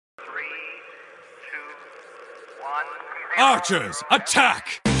Archers,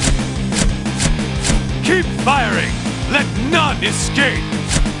 attack! Keep firing! Let none escape!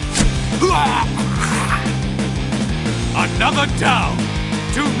 Another down!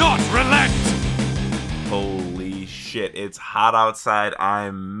 Do not relent! Holy shit, it's hot outside.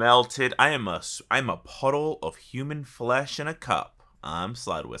 I'm melted. I'm a puddle of human flesh in a cup. I'm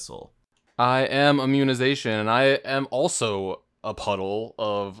Slide Whistle. I am immunization, and I am also a puddle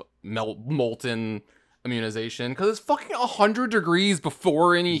of molten immunization, because it's fucking 100 degrees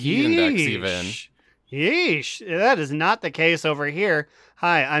before any heat index even. Yeesh. That is not the case over here.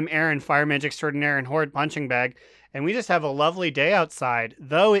 Hi, I'm Aaron, Fireman Extraordinaire and Horde Punching Bag, and we just have a lovely day outside,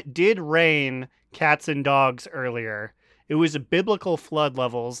 though it did rain cats and dogs earlier. It was biblical flood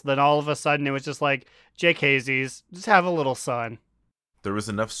levels, then all of a sudden it was just like, JKZs, just have a little sun. There was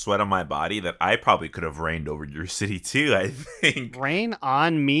enough sweat on my body that I probably could have rained over your city too, I think. Rain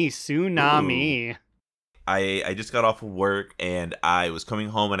on me, tsunami. Ooh. I just got off of work and I was coming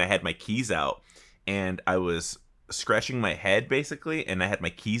home and I had my keys out and I was scratching my head basically and I had my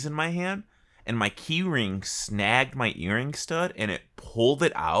keys in my hand and my key ring snagged my earring stud and it pulled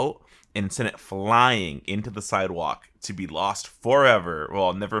it out and sent it flying into the sidewalk to be lost forever. Well,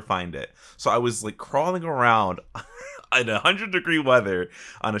 I'll never find it. So I was like crawling around in 100-degree weather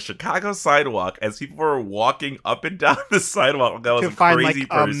on a Chicago sidewalk as people were walking up and down the sidewalk. That was to find crazy like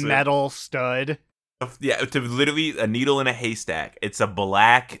person. A metal stud. Yeah, to literally a needle in a haystack. It's a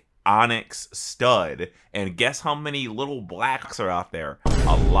black onyx stud. And guess how many little blacks are out there?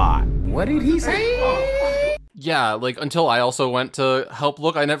 A lot. What did he say? Yeah, like until I also went to help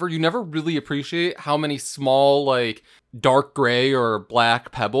look, you never really appreciate how many small, like, dark gray or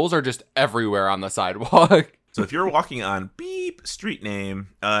black pebbles are just everywhere on the sidewalk. So if you're walking on beep street name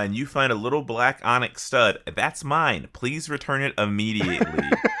and you find a little black onyx stud, that's mine. Please return it immediately.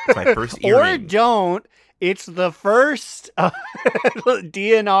 It's my first earring. Or don't. It's the first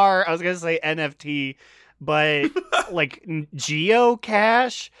DNR, I was going to say NFT, but like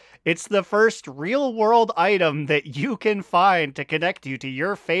geocache. It's the first real world item that you can find to connect you to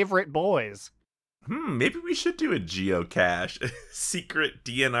your favorite boys. Maybe we should do a geocache. Secret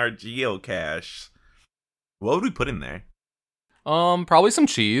DNR geocache. What would we put in there? Probably some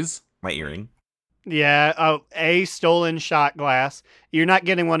cheese. My earring. Yeah, a stolen shot glass. You're not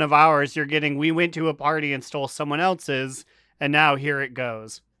getting one of ours. You're getting, we went to a party and stole someone else's, and now here it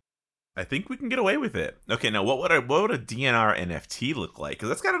goes. I think we can get away with it. Okay, now what would a DNR NFT look like? Because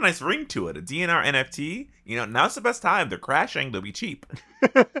that's got a nice ring to it. A DNR NFT, now's the best time. They're crashing. They'll be cheap.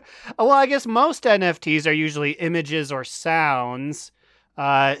 Well, I guess most NFTs are usually images or sounds.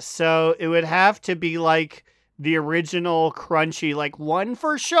 So it would have to be like the original crunchy, like one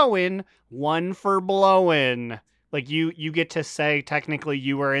for showing, one for blowing. Like you get to say technically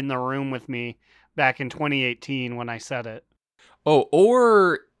you were in the room with me back in 2018 when I said it. Oh,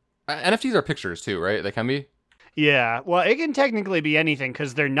 or NFTs are pictures too, right? They can be? Yeah, well, it can technically be anything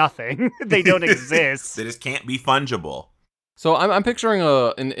because they're nothing. They don't exist. They just can't be fungible. So I'm picturing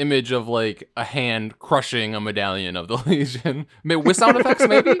an image of like a hand crushing a medallion of the Legion. With sound effects,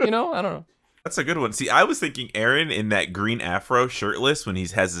 maybe? I don't know. That's a good one. See, I was thinking Aaron in that green afro shirtless when he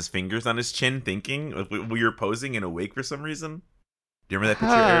has his fingers on his chin thinking. We were posing in a wig for some reason. Do you remember that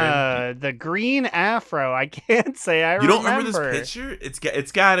picture, Aaron? The green afro. I can't say I remember. You don't remember this picture?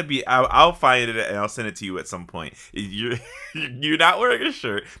 It's got to be. I'll find it and I'll send it to you at some point. You're not wearing a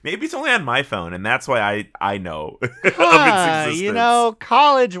shirt. Maybe it's only on my phone, and that's why I know of its existence.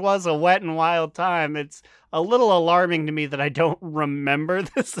 College was a wet and wild time. It's a little alarming to me that I don't remember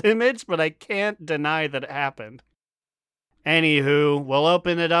this image, but I can't deny that it happened. Anywho, we'll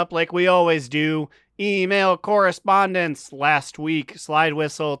open it up like we always do. Email correspondence. Last week, Slide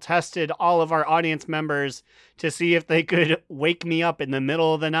Whistle tested all of our audience members to see if they could wake me up in the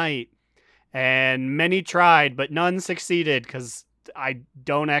middle of the night. And many tried, but none succeeded because I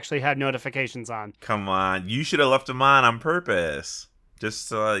don't actually have notifications on. Come on. You should have left them on purpose. Just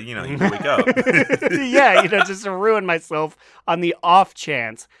so, you can wake up. Yeah, just to ruin myself on the off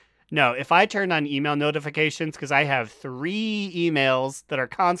chance. No, if I turn on email notifications, because I have 3 emails that are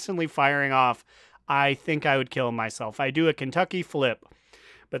constantly firing off, I think I would kill myself. I do a Kentucky flip.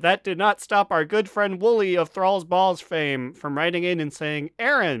 But that did not stop our good friend Wooly of Thrall's Balls fame from writing in and saying,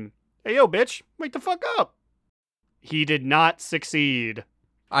 Aaron, hey, yo, bitch, wake the fuck up. He did not succeed.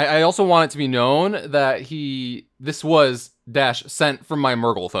 I also want it to be known that this was sent from my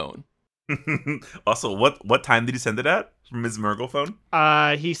Murgle phone. Also, what time did he send it at from his Murgle phone?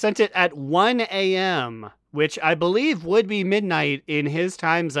 He sent it at 1 a.m., which I believe would be midnight in his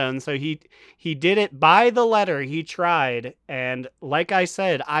time zone. So he did it by the letter. He tried. And like I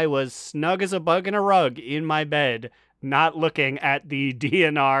said, I was snug as a bug in a rug in my bed, not looking at the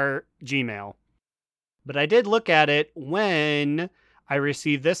DNR Gmail. But I did look at it when I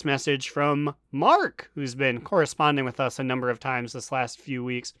received this message from Mark, who's been corresponding with us a number of times this last few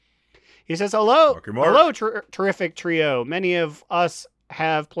weeks. He says, hello, hello, terrific trio. Many of us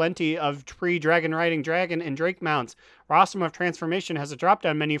have plenty of pre-dragon riding dragon and drake mounts. Rostrum of Transformation has a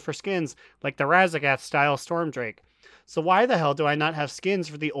drop-down menu for skins, like the Razagath-style Storm Drake. So why the hell do I not have skins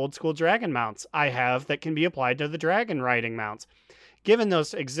for the old-school dragon mounts I have that can be applied to the dragon riding mounts? Given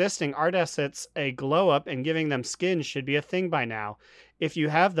those existing art assets a glow-up and giving them skins should be a thing by now. If you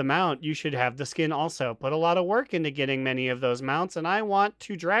have the mount, you should have the skin also. Put a lot of work into getting many of those mounts, and I want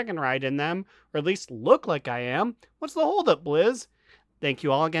to dragon ride in them, or at least look like I am. What's the holdup, Blizz? Thank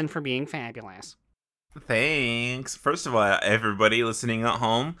you all again for being fabulous. Thanks. First of all, everybody listening at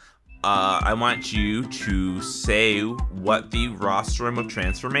home, I want you to say what the rostrum of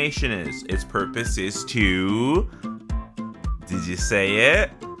transformation is. Its purpose is to... Did you say it?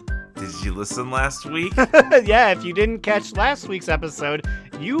 Did you listen last week? Yeah, if you didn't catch last week's episode,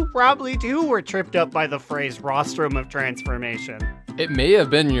 you probably too were tripped up by the phrase rostrum of transformation. It may have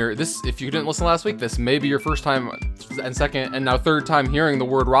been if you didn't listen last week, this may be your first time and second and now third time hearing the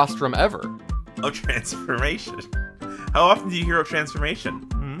word rostrum ever. Of transformation. How often do you hear of transformation?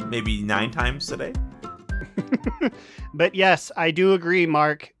 Maybe 9 times today? But yes, I do agree,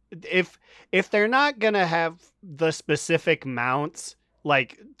 Mark. If they're not gonna have the specific mounts,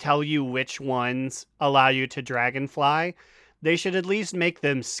 like tell you which ones allow you to dragonfly, they should at least make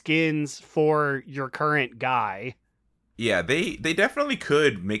them skins for your current guy. Yeah, they definitely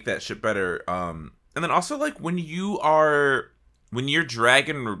could make that shit better. And then also, like, when you're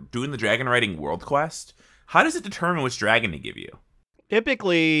doing the dragon riding world quest, how does it determine which dragon to give you?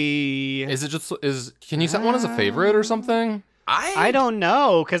 Typically, can you set one as a favorite or something? I don't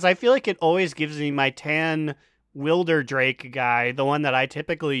know, because I feel like it always gives me my tan Wilder Drake guy, the one that I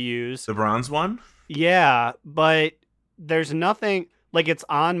typically use. The bronze one? Yeah, but there's nothing, like, it's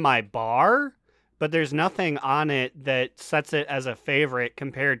on my bar, but there's nothing on it that sets it as a favorite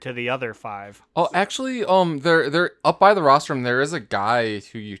compared to the other 5. Oh, actually, they're up by the rostrum. There is a guy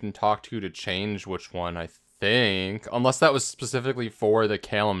who you can talk to change which one, I think, unless that was specifically for the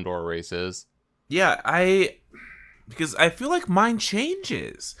Kalimdor races. Yeah, because I feel like mine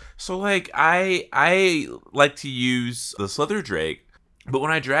changes. So, like, I like to use the Slither Drake, but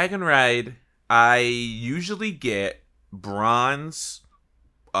when I dragon ride, I usually get bronze,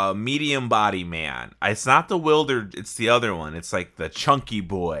 medium body man. It's not the Wilder, it's the other one. It's like the chunky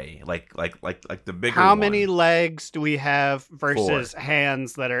boy, like the bigger one. How many legs do we have versus 4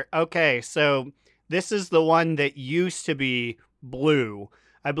 hands that are... Okay, so this is the one that used to be blue.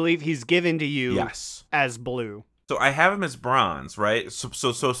 I believe he's given to you as blue. So I have him as bronze, right?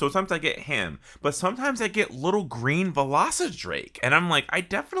 So sometimes I get him, but sometimes I get little green Velocidrake, and I'm like, I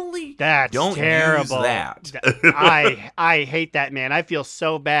definitely don't use that. I hate that, man. I feel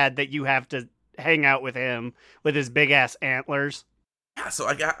so bad that you have to hang out with him with his big ass antlers. Yeah, so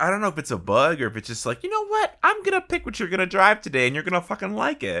I don't know if it's a bug or if it's just like, you know what? I'm gonna pick what you're gonna drive today, and you're gonna fucking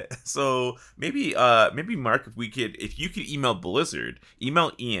like it. So maybe Mark, if you could email Blizzard,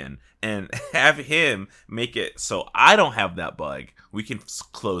 email Ian, and have him make it so I don't have that bug. We can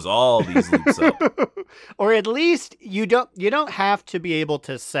close all these loops up. Or at least you don't have to be able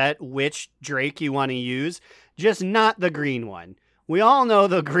to set which Drake you want to use, just not the green one. We all know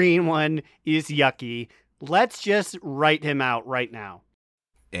the green one is yucky. Let's just write him out right now.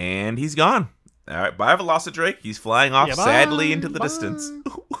 And he's gone. All right, bye, Velocidrake. He's flying off sadly into the distance.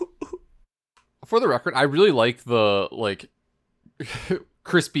 For the record, I really like the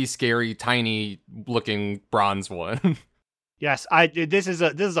crispy, scary, tiny looking bronze one. Yes, this is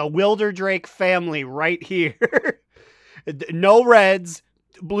a Wilder Drake family right here. No reds.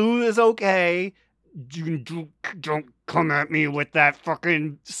 Blue is okay. Don't come at me with that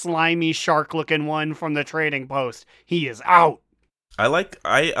fucking slimy shark looking one from the trading post. He is out. I like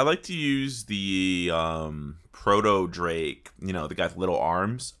to use the Proto Drake, the guy with little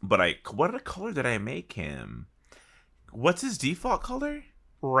arms, but what color did I make him? What's his default color?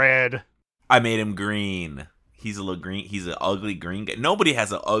 Red. I made him green. He's a little green. He's an ugly green guy. Nobody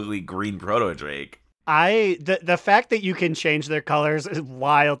has an ugly green Proto Drake. The fact that you can change their colors is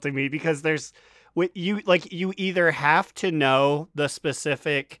wild to me, because you either have to know the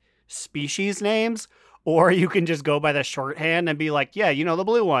specific species names, Or you can just go by the shorthand and be like, yeah, the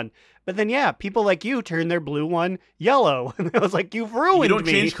blue one. But then, yeah, people like you turn their blue one yellow. And I was like, you've ruined You don't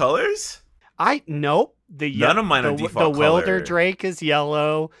me. change colors? Nope. None of mine are default The Wilder color. Drake is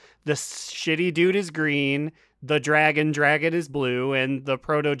yellow. The shitty dude is green. The dragon is blue. And the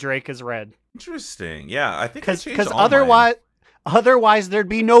Proto Drake is red. Interesting. Yeah, I think I changed all Otherwise, there'd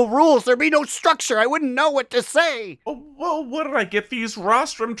be no rules. There'd be no structure. I wouldn't know what to say. mine. Well, what did I get these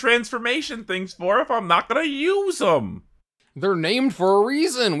rostrum transformation things for if I'm not going to use them? They're named for a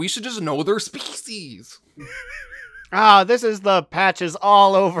reason. We should just know their species. This is the patches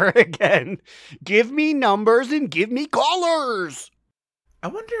all over again. Give me numbers and give me colors. I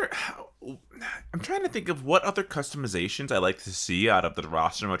wonder how... I'm trying to think of what other customizations I like to see out of the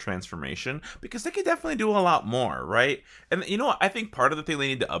rostrum of transformation, because they could definitely do a lot more, right? And you know what? I think part of the thing they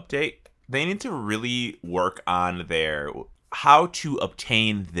need to update, they need to really work on their how to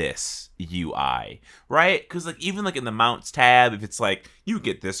obtain this UI, right? Because like even like in the mounts tab, if it's like you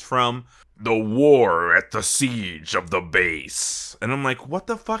get this from the war at the siege of the base, and I'm like, what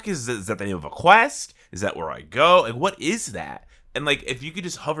the fuck is this? Is that the name of a quest? Is that where I go? Like, what is that? And like, if you could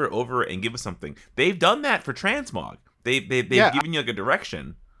just hover over it and give us something, they've done that for transmog. They've given you like a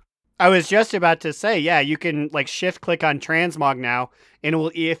direction. I was just about to say, yeah, you can like shift click on transmog now, and it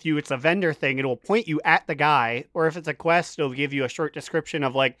will, if it's a vendor thing, it will point you at the guy, or if it's a quest, it'll give you a short description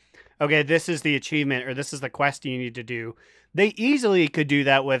of like, okay, this is the achievement, or this is the quest you need to do. They easily could do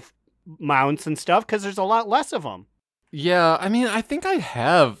that with mounts and stuff because there's a lot less of them. Yeah, I mean, I think I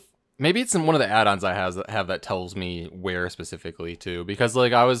have. Maybe it's in one of the add-ons I have that tells me where specifically too, because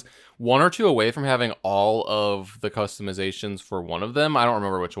like I was 1 or 2 away from having all of the customizations for one of them. I don't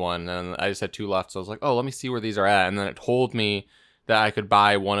remember which one, and I just had 2 left, so I was like, oh, let me see where these are at, and then it told me that I could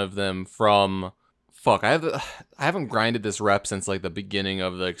buy one of them from. Fuck, I haven't grinded this rep since like the beginning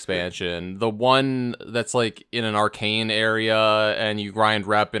of the expansion. The one that's like in an arcane area, and you grind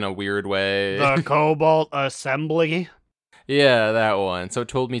rep in a weird way. The Cobalt Assembly. Yeah, that one. So it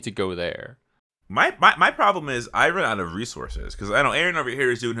told me to go there. My problem is I run out of resources because I know Aaron over here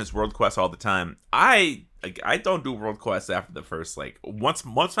is doing his world quest all the time. I don't do world quests after the first like once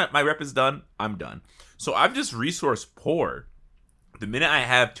my rep is done, I'm done. So I'm just resource poor. The minute I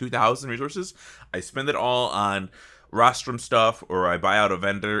have 2,000 resources, I spend it all on rostrum stuff or I buy out a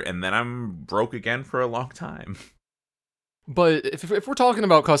vendor, and then I'm broke again for a long time. But if we're talking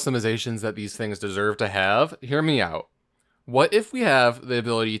about customizations that these things deserve to have, hear me out. What if we have the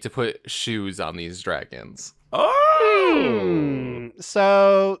ability to put shoes on these dragons? Oh!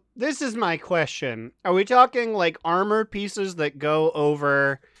 So this is my question. Are we talking like armor pieces that go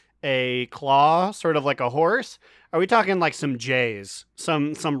over a claw, sort of like a horse? Are we talking like some J's,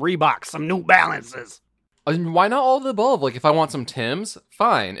 some Reeboks, some New Balances? And why not all of the above? Like if I want some Tims,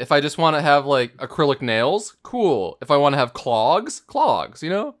 fine. If I just want to have like acrylic nails, cool. If I want to have clogs, you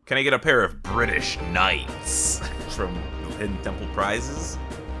know? Can I get a pair of British Knights from Hidden Temple Prizes?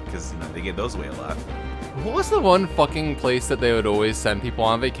 Because they get those away a lot. What was the one fucking place that they would always send people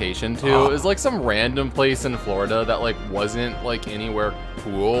on vacation to? It was like some random place in Florida that like wasn't like anywhere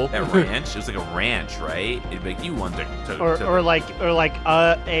cool. That ranch? It was like a ranch, right? It'd be like you wanted or like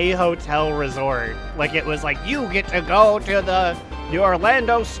a hotel resort. Like it was like you get to go to the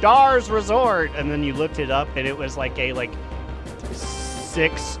Orlando Stars Resort, and then you looked it up and it was like a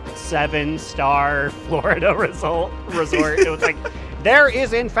 6-7 star Florida resort. It was like, there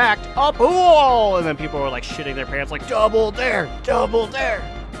is in fact a pool, and then people were like shitting their pants like double dare.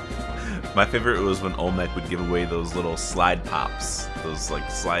 My favorite was when Olmec would give away those little slide pops, those like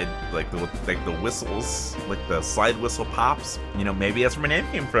slide the whistles, like the slide whistle pops. Maybe that's where my name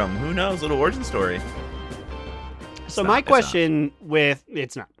came from. Who knows? Little origin story. So my question with these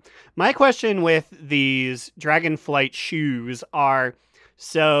Dragonflight shoes are,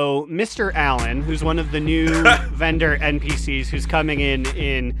 so Mr. Allen, who's one of the new vendor NPCs who's coming in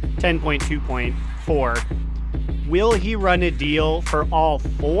 10.2.4, will he run a deal for all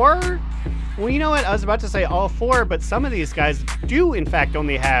 4? Well, you know what? I was about to say all 4, but some of these guys do in fact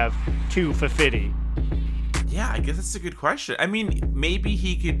only have 2 for-50. Yeah, I guess that's a good question. I mean, maybe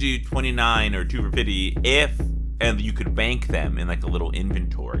he could do 29 or 2 for 50 and you could bank them in like a little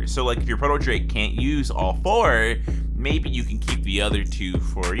inventory. So like if your Proto Drake can't use all 4, maybe you can keep the other 2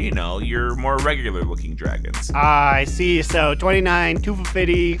 for, your more regular looking dragons. I see. So 29, 2 for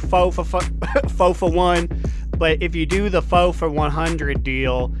 50, foe for 1. But if you do the foe for 100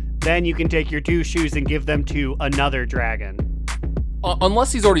 deal, then you can take your 2 shoes and give them to another dragon.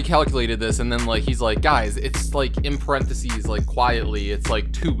 Unless he's already calculated this, and then like he's like, guys, it's like in parentheses, like quietly, it's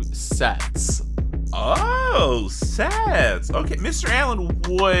like 2 sets. Oh, sets. Okay, Mr. Allen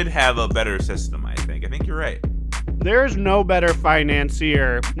would have a better system, I think. you're right. There's no better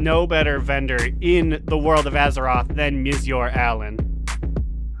financier, no better vendor in the world of Azeroth than Monsieur Allen.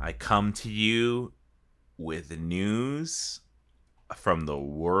 I come to you with news from the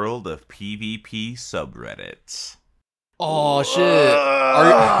World of PvP subreddit. Oh shit!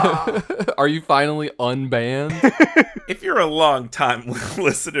 Are you finally unbanned? If you're a long time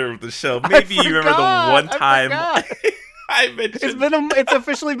listener of the show, maybe you remember the one time I mentioned. It's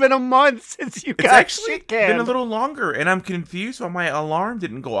officially been a month since you It's got actually shit canned. been a little longer, and I'm confused why my alarm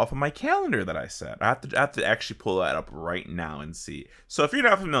didn't go off on my calendar that I set. I have to actually pull that up right now and see. So if you're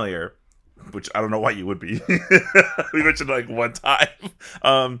not familiar, which I don't know why you would be, we mentioned like one time.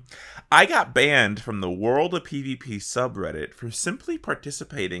 I got banned from the World of PvP subreddit for simply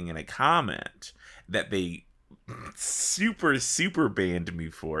participating in a comment that they super banned me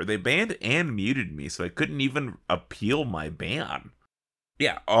for. They banned and muted me, so I couldn't even appeal my ban.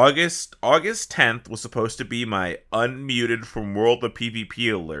 Yeah, August 10th was supposed to be my unmuted from World of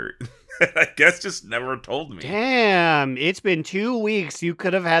PvP alert. I guess just never told me. Damn, it's been 2 weeks. You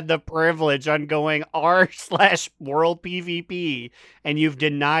could have had the privilege on going r/World PvP, and you've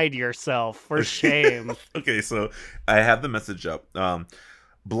denied yourself. For shame. Okay, so I have the message up.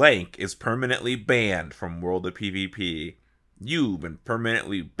 Blank is permanently banned from World of PvP. You've been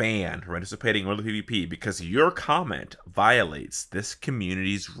permanently banned from participating in World of PvP because your comment violates this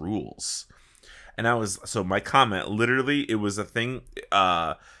community's rules. And so my comment, literally, it was a thing,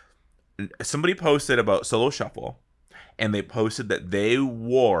 somebody posted about Solo Shuffle, and they posted that they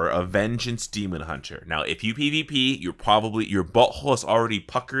wore a Vengeance Demon Hunter. Now, if you PvP, your butthole is already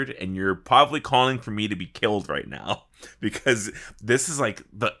puckered, and you're probably calling for me to be killed right now. Because this is like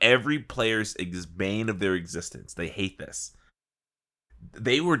every player's bane of their existence. They hate this.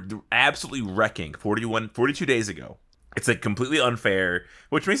 They were absolutely wrecking 42 days ago. It's like completely unfair,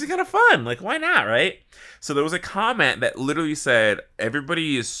 which makes it kind of fun. Like, why not, right? So there was a comment that literally said,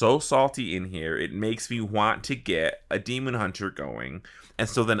 everybody is so salty in here, it makes me want to get a Demon Hunter going. And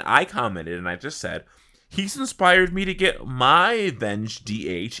so then I commented, and I just said, he's inspired me to get my Venge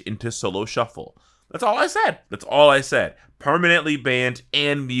DH into Solo Shuffle. That's all I said. Permanently banned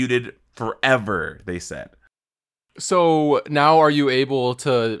and muted forever, they said. So now are you able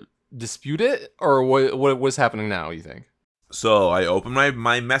to dispute it, or what's happening now, you think? So I opened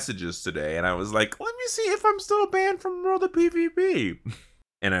my messages today, and I was like, let me see if I'm still banned from World of PvP.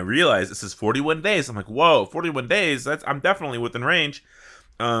 And I realized this is 41 days. I'm like, whoa, 41 days? I'm definitely within range.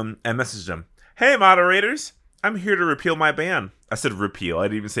 I messaged them, hey, moderators, I'm here to repeal my ban. I said repeal. I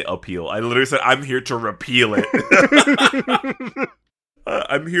didn't even say appeal. I literally said, I'm here to repeal it.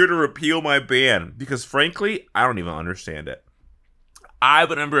 I'm here to repeal my ban because, frankly, I don't even understand it. I've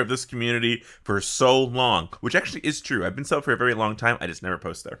been a member of this community for so long, which actually is true. I've been sub for a very long time. I just never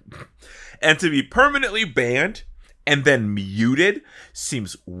post there. And to be permanently banned and then muted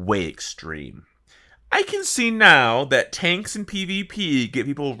seems way extreme. I can see now that tanks and PvP get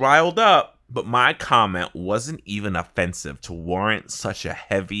people riled up, but my comment wasn't even offensive to warrant such a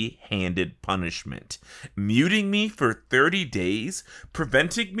heavy-handed punishment. Muting me for 30 days,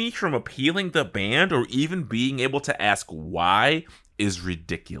 preventing me from appealing the ban or even being able to ask why is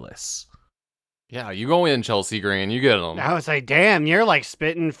ridiculous. Yeah, you go in, Chelsea Green, you get them. I was like, damn, you're like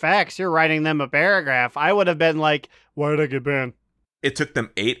spitting facts. You're writing them a paragraph. I would have been like, why did I get banned? It took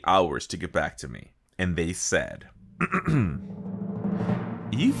them 8 hours to get back to me, and they said,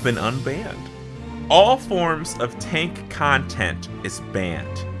 you've been unbanned. All forms of tank content is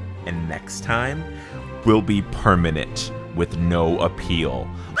banned, and next time will be permanent with no appeal.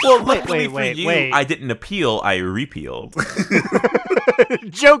 Well, luckily for you, I didn't appeal, I repealed.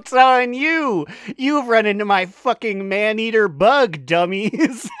 Joke's on you! You've run into my fucking man-eater bug,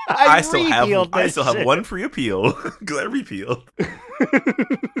 dummies. I still have one free appeal, because I repealed.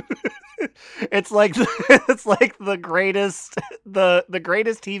 It's like the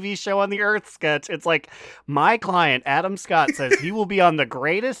greatest TV show on the earth sketch. It's like, my client Adam Scott says he will be on the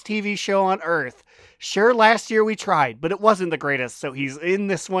greatest TV show on earth. Sure, last year we tried, but it wasn't the greatest, so he's in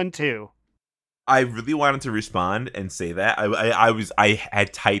this one too. I really wanted to respond and say that. I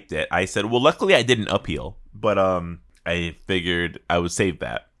had typed it. I said, well, luckily I didn't appeal, but I figured I would save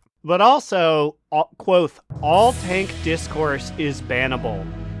that. But also, quote, all tank discourse is bannable.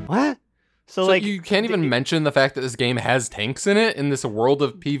 What? So like, you can't even mention the fact that this game has tanks in it in this World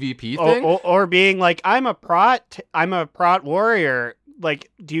of PvP thing? Or being like, I'm a prot warrior. Like,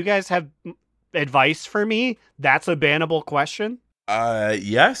 do you guys have advice for me? That's a bannable question?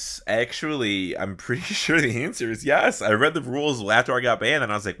 Yes. Actually, I'm pretty sure the answer is yes. I read the rules after I got banned,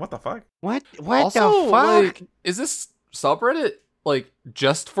 and I was like, what the fuck? What also, the fuck? Like, is this subreddit like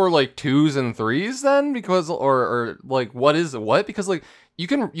just for like 2s and 3s then? Because or like what is what? Because like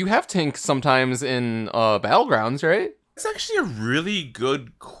you have tanks sometimes in battlegrounds, right? It's actually a really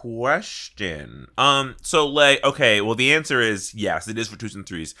good question. So like, okay, well the answer is yes, it is for 2s and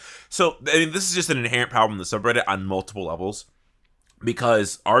 3s. So I mean, this is just an inherent problem in the subreddit on multiple levels.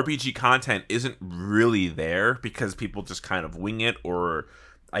 Because RPG content isn't really there because people just kind of wing it, or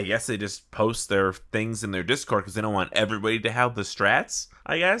I guess they just post their things in their Discord because they don't want everybody to have the strats,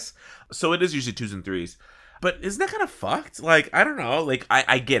 I guess. So it is usually 2s and 3s. But isn't that kind of fucked? Like, I don't know. Like,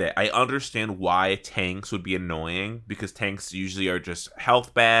 I get it. I understand why tanks would be annoying because tanks usually are just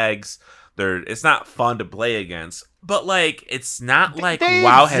health bags. It's not fun to play against. But, like, it's not like They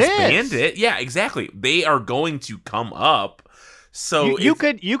WoW exist. has banned it. Yeah, exactly. They are going to come up. So you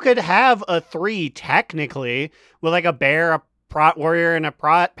could have a 3 technically with like a bear, a prot warrior, and a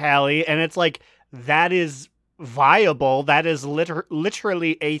prot pally, and it's like that is viable. That is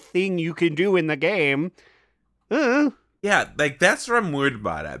literally a thing you can do in the game. Yeah, like that's what I'm worried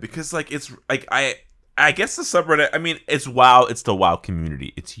about it because like it's like I guess the subreddit, I mean, it's WoW, it's the WoW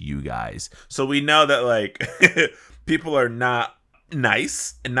community, it's you guys. So we know that like people are not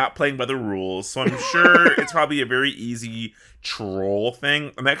nice and not playing by the rules. So I'm sure it's probably a very easy troll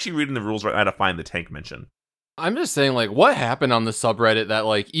thing. I'm actually reading the rules right now to find the tank mention. I'm just saying, like, what happened on the subreddit that,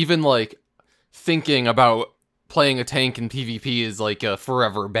 like, even, like, thinking about playing a tank in PvP is, like, a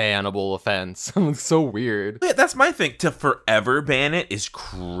forever bannable offense. It's so weird. Yeah, that's my thing. To forever ban it is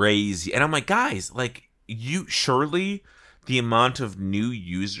crazy. And I'm like, guys, like, surely the amount of new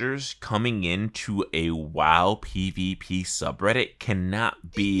users coming into a WoW PvP subreddit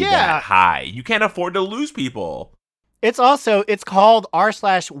cannot be that high. You can't afford to lose people. It's called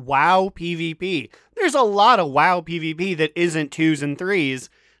r/WoW PvP. There's a lot of WoW PvP that isn't 2s and 3s.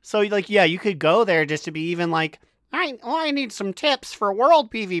 So, like, yeah, you could go there just to be even like, I need some tips for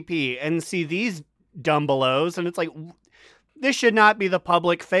world PvP and see these dumbelows. And it's like, this should not be the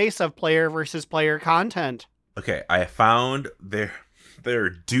public face of player versus player content. Okay, I found their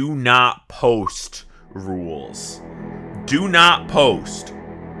do not post rules. Do not post.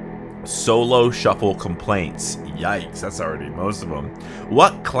 Solo shuffle complaints. Yikes, that's already most of them.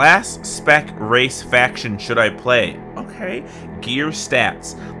 What class, spec, race, faction should I play? Okay. Gear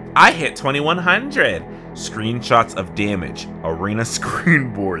stats. I hit 2100. Screenshots of damage. Arena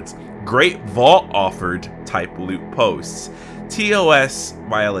screen boards. Great vault offered type loot posts. TOS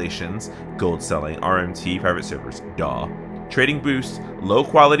violations. Gold selling. RMT private servers. DAW. Trading boosts. Low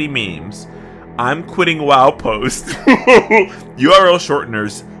quality memes. I'm quitting WoW post. URL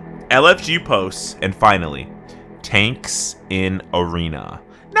shorteners. LFG posts, and finally, tanks in arena.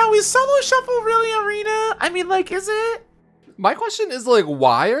 Now, is solo shuffle really arena? I mean, like, is it? My question is, like,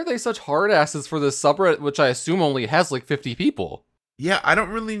 why are they such hard asses for this subreddit, which I assume only has, like, 50 people? Yeah, I don't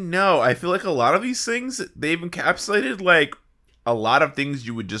really know. I feel like a lot of these things, they've encapsulated, like, a lot of things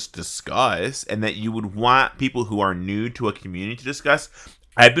you would just discuss, and that you would want people who are new to a community to discuss.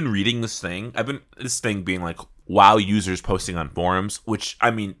 I've been reading this thing. This thing being, like, WoW users posting on forums, which,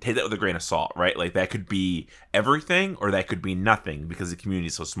 I mean, take that with a grain of salt, right? Like, that could be everything, or that could be nothing, because the community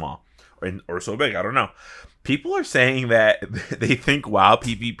is so small, or so big, I don't know. People are saying that they think WoW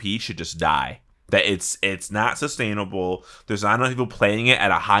PvP should just die. That it's not sustainable. There's not enough people playing it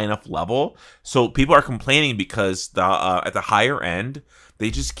at a high enough level. So people are complaining because at the higher end,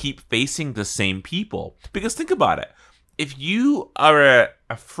 they just keep facing the same people. Because think about it. If you are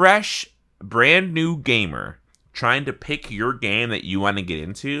a fresh, brand new gamer trying to pick your game that you want to get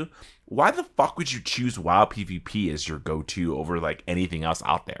into, why the fuck would you choose WoW PvP as your go-to over like anything else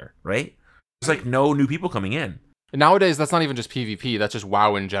out there, right? There's like no new people coming in. And nowadays, that's not even just PvP, that's just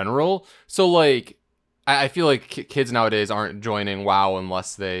WoW in general. So, like, I feel like kids nowadays aren't joining WoW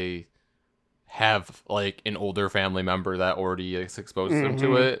unless they have, like, an older family member that already exposed them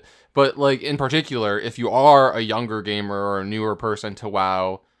to it. But, like, in particular, if you are a younger gamer or a newer person to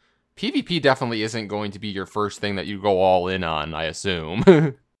WoW, PvP definitely isn't going to be your first thing that you go all in on, I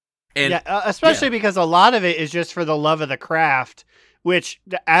assume. Especially because a lot of it is just for the love of the craft, which,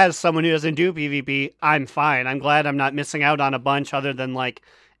 as someone who doesn't do PvP, I'm fine. I'm glad I'm not missing out on a bunch other than, like,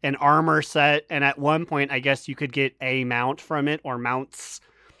 an armor set. And at one point, I guess you could get a mount from it, or mounts.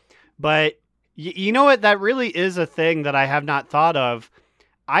 But you know what? That really is a thing that I have not thought of.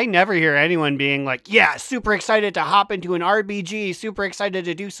 I never hear anyone being like, yeah, super excited to hop into an RPG, super excited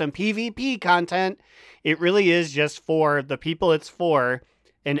to do some PvP content. It really is just for the people it's for.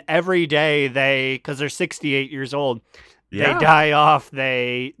 And every day because they're 68 years old, they die off,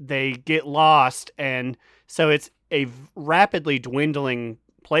 they get lost. And so it's a rapidly dwindling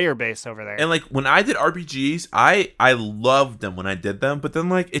player base over there. And like when I did RPGs, I loved them when I did them, but then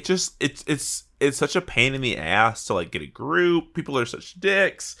like it's such a pain in the ass to like get a group. People are such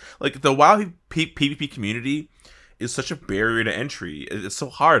dicks. Like the WoW PvP community is such a barrier to entry. It's so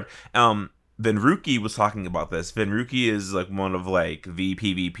hard. Venruki was talking about this. Venruki is like one of like the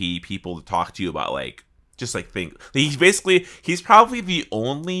PvP people to talk to you about like just like think. He's probably the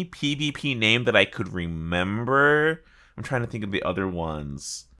only PvP name that I could remember. I'm trying to think of the other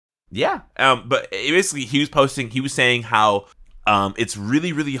ones. Yeah. But basically he was saying how it's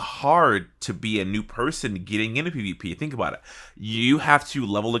really, really hard to be a new person getting into PvP. Think about it. You have to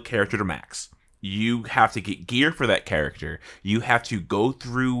level a character to max. You have to get gear for that character. You have to go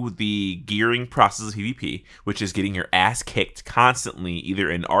through the gearing process of PvP, which is getting your ass kicked constantly, either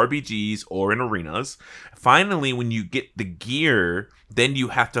in RBGs or in arenas. Finally, when you get the gear, then you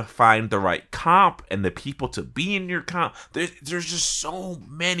have to find the right comp and the people to be in your comp. There's just so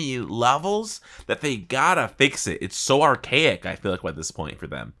many levels that they gotta fix it. It's so archaic, I feel like, by this point for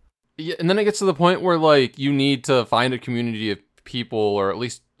them. Yeah, and then it gets to the point where like you need to find a community of people, or at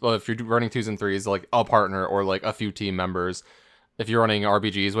least if you're running 2s and 3s, like a partner or like a few team members. If you're running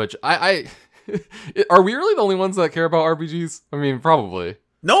RPGs, which I are we really the only ones that care about RPGs? I mean, probably.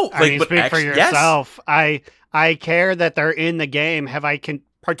 No, like, I mean, but speak for yes. yourself. I care that they're in the game. Have I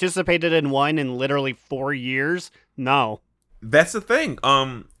participated in one in literally 4 years? No. That's the thing.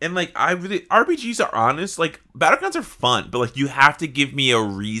 And like RPGs are honest. Like Battlegrounds are fun, but like you have to give me a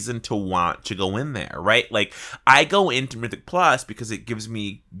reason to want to go in there, right? Like I go into Mythic Plus because it gives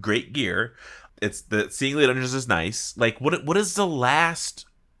me great gear. It's the seeing the dungeons is nice. Like what is the last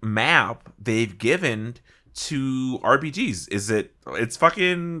map they've given to RPGs? It's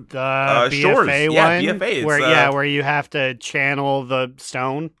fucking the Shores. BFA one? Yeah, BFA. Where you have to channel the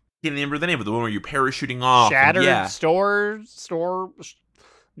stone. Can't remember the name of the one where you're parachuting off. Shattered store.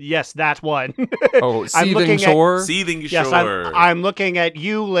 Yes, that one. Oh, Seething Shore? Seething Yes, Shore. I'm looking at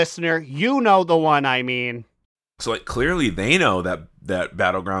you, listener. You know the one I mean. So like clearly they know that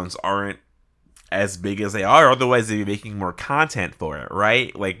Battlegrounds aren't as big as they are, otherwise they'd be making more content for it,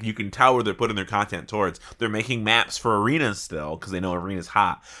 right? Like you can tell where they're putting their content towards. They're making maps for arenas still because they know arena's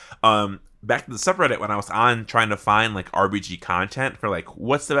hot. Back to the subreddit, when I was on trying to find like RBG content for like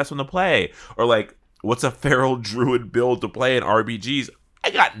what's the best one to play, or like what's a feral druid build to play in RBGs, I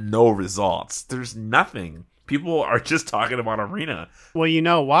got no results. There's nothing. People are just talking about arena. Well, you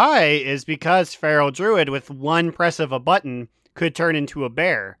know why? Is because feral druid with one press of a button could turn into a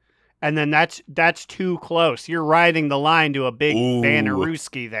bear. And then that's too close. You're riding the line to a big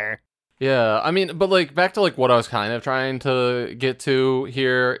Bannerooski there. Yeah, I mean, but like back to like what I was kind of trying to get to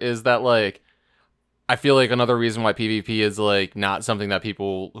here is that like I feel like another reason why PvP is like not something that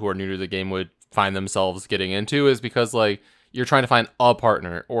people who are new to the game would find themselves getting into is because like you're trying to find a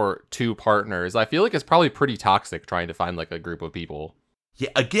partner or two partners. I feel like it's probably pretty toxic trying to find like a group of people. Yeah,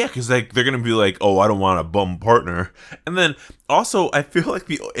 because like they're gonna be like, oh, I don't want a bum partner. And then also, I feel like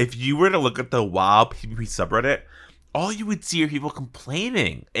if you were to look at the WoW PvP subreddit, all you would see are people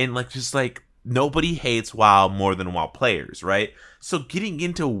complaining and like just like nobody hates WoW more than WoW players, right? So getting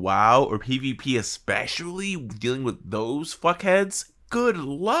into WoW or PvP, especially dealing with those fuckheads, good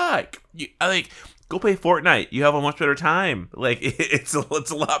luck. Go play Fortnite. You have a much better time. Like it's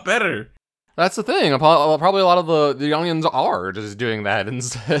a lot better. That's the thing. Probably a lot of the youngins are just doing that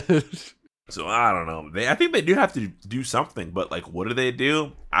instead. So I don't know. I think they do have to do something, but like, what do they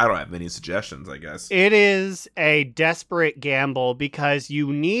do? I don't have any suggestions, I guess. It is a desperate gamble because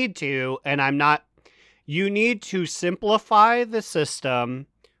you need to, you need to simplify the system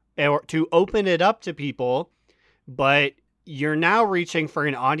or to open it up to people, but you're now reaching for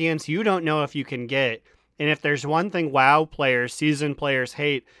an audience you don't know if you can get. And if there's one thing WoW players, seasoned players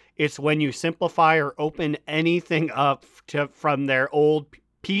hate, it's when you simplify or open anything up from their old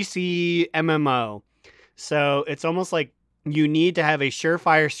PC MMO. So it's almost like you need to have a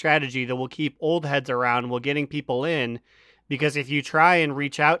surefire strategy that will keep old heads around while getting people in, because if you try and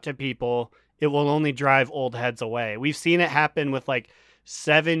reach out to people, it will only drive old heads away. We've seen it happen with like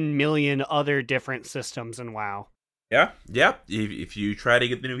 7 million other different systems in WoW. Yeah. If you try to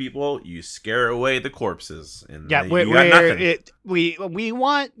get the new people, you scare away the corpses, and yeah, you got nothing. We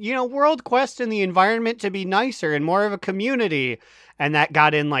want World Quest and the environment to be nicer and more of a community, and that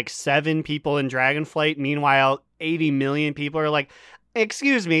got in like 7 people in Dragonflight. Meanwhile, 80 million people are like,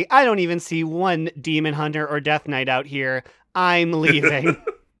 "Excuse me, I don't even see one Demon Hunter or Death Knight out here. I'm leaving."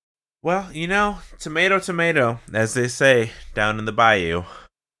 Well, tomato, tomato, as they say down in the bayou.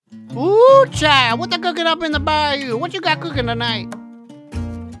 Ooh, child, what they cooking up in the bayou? What you got cooking tonight?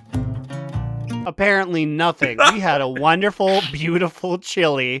 Apparently nothing. We had a wonderful, beautiful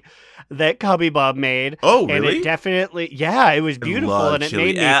chili that Cubby Bub made. Oh, And really? it definitely, yeah, it was beautiful, Love and it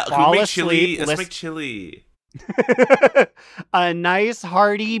chili. made me Who fall make asleep. chili? Let's make chili. A nice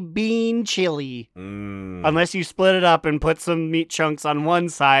hearty bean chili. Unless you split it up and put some meat chunks on one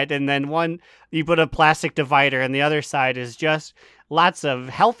side, and then you put a plastic divider, and the other side is just lots of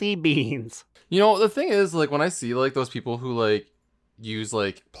healthy beans. You know, the thing is, like, when I see, like, those people who, like, use,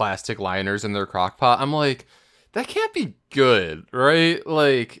 like, plastic liners in their crock pot, I'm like, that can't be good, right?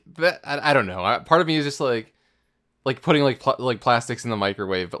 Like, that, I don't know. Part of me is just, like putting, like, plastics in the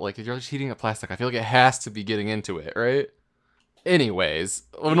microwave, but, like, if you're just heating up plastic, I feel like it has to be getting into it, right? Anyways,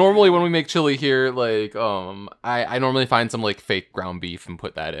 normally when we make chili here, like, I normally find some, like, fake ground beef and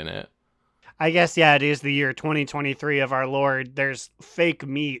put that in it. I guess, yeah, it is the year 2023 of our Lord. There's fake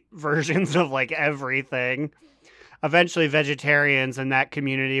meat versions of, like, everything. Eventually, vegetarians in that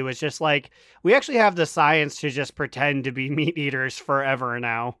community was just like, we actually have the science to just pretend to be meat eaters forever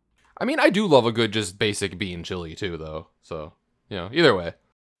now. I mean, I do love a good, just basic bean chili, too, though. So, you know, either way.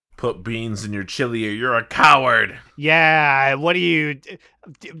 Put beans in your chili or you're a coward. Yeah, what do you...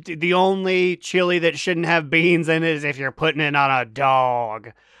 The only chili that shouldn't have beans in it is if you're putting it on a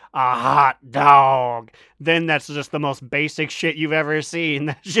dog. A hot dog. Then that's just the most basic shit you've ever seen.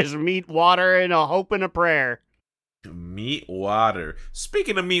 That's just meat, water, and a hope and a prayer. Meat water.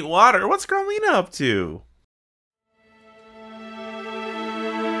 Speaking of meat water, what's Carlina up to?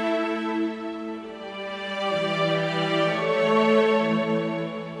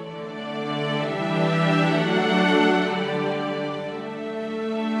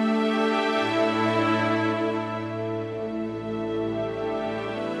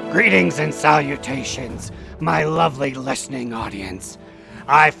 Greetings and salutations, my lovely listening audience.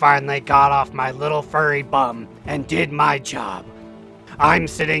 I finally got off my little furry bum and did my job. I'm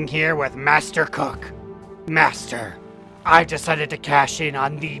sitting here with Master Cook. Master, I decided to cash in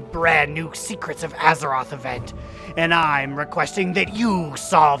on the brand new Secrets of Azeroth event, and I'm requesting that you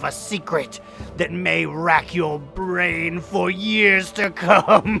solve a secret that may rack your brain for years to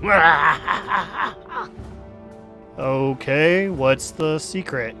come. Okay, what's the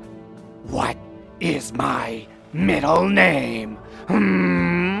secret? What is my middle name?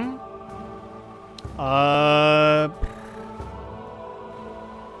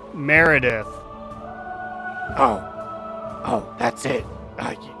 Meredith. Oh, that's it.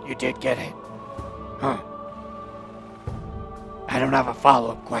 You did get it. Huh. I don't have a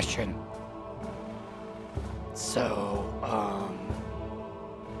follow-up question. So,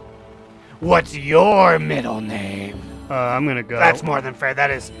 what's your middle name? I'm gonna go. That's more than fair.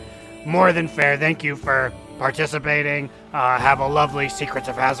 That is more than fair. Thank you for participating. Have a lovely Secrets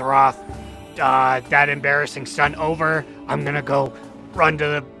of Azeroth. That embarrassing stunt over. I'm gonna go run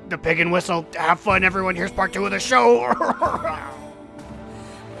to the pig and whistle. Have fun, everyone. Here's part 2 of the show.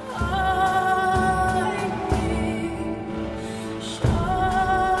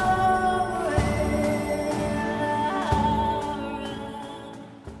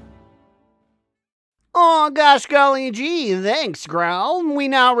 Oh, gosh golly gee, thanks, Growl. We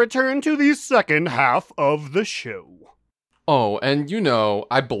now return to the second half of the show. Oh, and you know,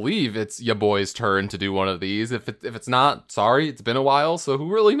 I believe it's ya boy's turn to do one of these. If it's not, sorry, it's been a while, so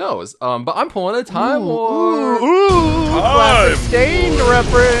who really knows? But I'm pulling a Time War. Classic Stained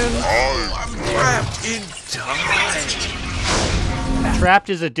reference. I'm trapped in time. Trapped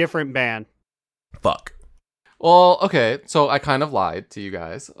is a different band. Fuck. Well, okay, so I kind of lied to you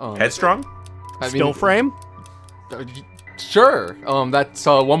guys. Headstrong? I mean, Still frame? Sure. That's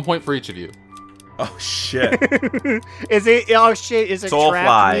 1 point for each of you. Oh, shit. Is it? Oh shit! Is it Soulfly.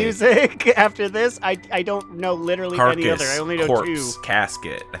 trap music after this? I don't know literally any other. Carcass, I only know corpse, 2.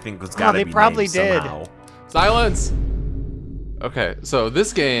 casket. I think was Oh, gotta they be probably named did. somehow. Silence! Okay, so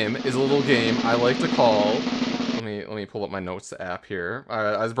this game is a little game I like to call... Let me pull up my notes app here.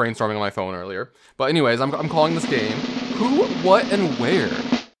 I was brainstorming on my phone earlier. But anyways, I'm calling this game Who, What, and Where.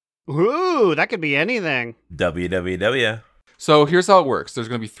 Ooh, that could be anything. WWW. So here's how it works. There's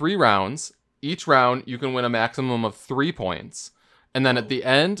going to be 3 rounds. Each round, you can win a maximum of 3 points. And then at the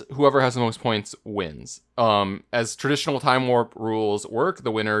end, whoever has the most points wins. As traditional Time Warp rules work,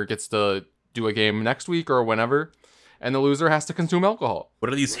 the winner gets to do a game next week or whenever. And the loser has to consume alcohol.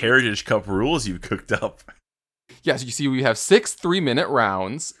 What are these Heritage Cup rules you've cooked up? Yes, you see we have 6 3-minute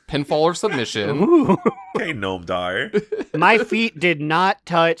rounds, pinfall or submission. Ooh. Okay, Gnome Dar. My feet did not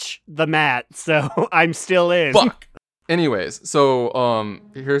touch the mat, so I'm still in. Fuck. Anyways, so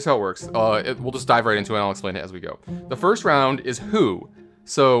here's how it works. We'll just dive right into it and I'll explain it as we go. The first round is Who.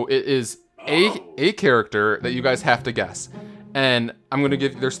 So it is a character that you guys have to guess. and I'm gonna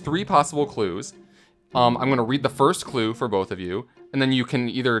there's 3 possible clues. I'm gonna read the first clue for both of you, and then you can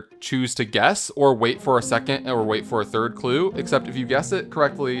either choose to guess or wait for a second or wait for a third clue, except if you guess it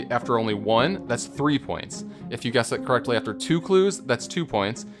correctly after only 1, that's 3 points. If you guess it correctly after 2 clues, that's 2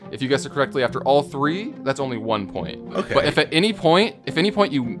 points. If you guess it correctly after all 3, that's only 1 point. Okay. But if at any point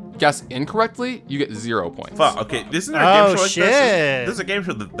you guess incorrectly, you get 0 points. Fuck. Okay. Isn't there a game show like shit. this? There's a game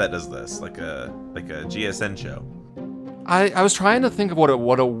show that does this, like a GSN show. I was trying to think of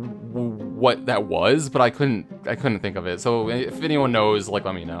what that was, but I couldn't think of it. So if anyone knows, like,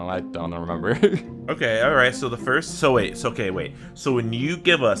 let me know. I don't remember. Okay, all right. So the first. So wait. So when you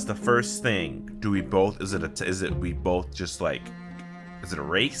give us the first thing, do we both? Is it we both just like? Is it a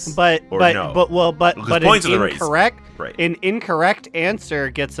race? Because points an are the race. incorrect, Right. an incorrect answer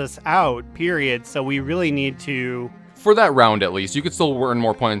gets us out. Period. So we really need to. For that round, at least, you could still earn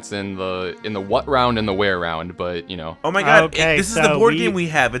more points in the what round and the where round, but you know. Oh my god! Okay, this is the board game we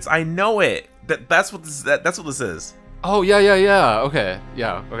have. I know it. That's what this is. Oh yeah. Okay,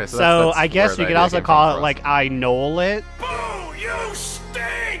 yeah. Okay. So that's I guess where you that could idea also came call from it like I know it. Boo! You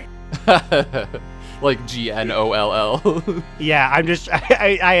stink! for us. Like GNOLL. Yeah, I'm just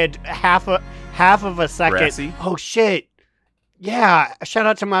I had half of a second. Grassy? Oh shit! Yeah, shout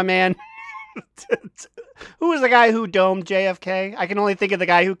out to my man. Who was the guy who domed JFK? I can only think of the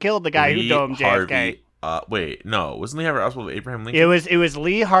guy who killed the guy who domed JFK. Wait, no, wasn't Lee Harvey Oswald Abraham Lincoln? It was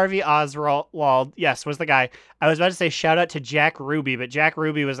Lee Harvey Oswald. Yes, was the guy. I was about to say shout out to Jack Ruby, but Jack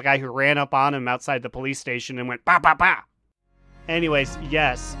Ruby was the guy who ran up on him outside the police station and went ba ba ba. Anyways,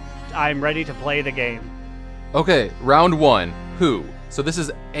 yes, I'm ready to play the game. Okay, round 1. Who? So this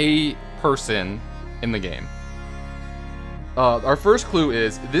is a person in the game. Our first clue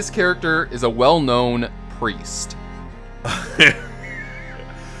is this character is a well-known priest.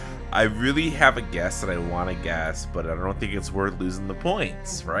 I really have a guess that I want to guess, but I don't think it's worth losing the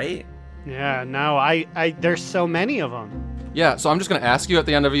points, right? Yeah, no, I there's so many of them. Yeah, so I'm just gonna ask you at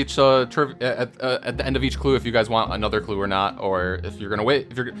the end of each at the end of each clue if you guys want another clue or not, or if you're gonna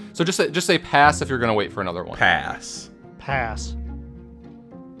wait. So just say pass if you're gonna wait for another one. Pass.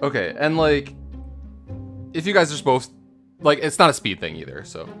 Okay, and like, if you guys are both like, it's not a speed thing either.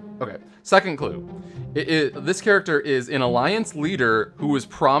 So okay, second clue. This character is an alliance leader who was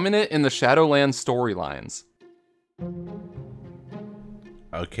prominent in the Shadowlands storylines.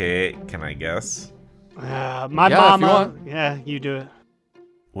 Okay, can I guess? My Yeah, if you mama. want. Yeah, you do it.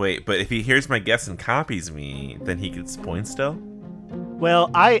 Wait, but if he hears my guess and copies me, then he gets points still?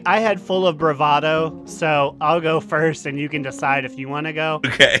 Well, I had full of bravado, so I'll go first, and you can decide if you want to go.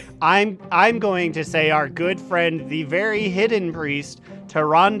 Okay. I'm going to say our good friend, the very hidden priest,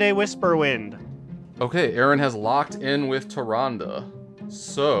 Tyrande Whisperwind. Okay, Aaron has locked in with Tyrande.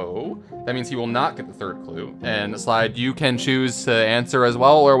 So that means he will not get the third clue. And Slide, you can choose to answer as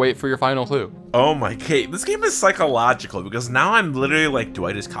well or wait for your final clue. Oh my god, this game is psychological because now I'm literally like, do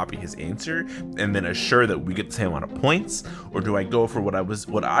I just copy his answer and then assure that we get the same amount of points, or do I go for what I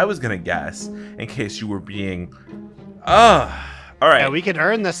was gonna guess in case you were being, all right. Yeah, we could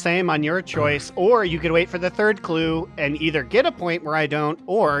earn the same on your choice, or you could wait for the third clue and either get a point where I don't,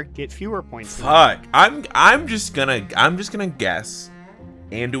 or get fewer points. Fuck, I'm just gonna guess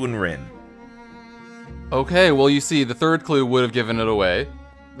Anduin Rin. Okay, well, you see, the third clue would have given it away.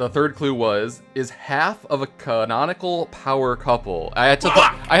 The third clue is half of a canonical power couple. I had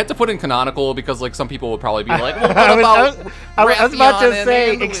to put in canonical because like some people would probably be like, well, I was about to Raytheon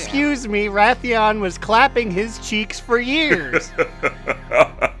say, and excuse me, Raytheon was clapping his cheeks for years.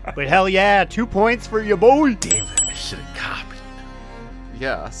 But hell yeah, 2 points for you, boy. Damn it, I should have copied.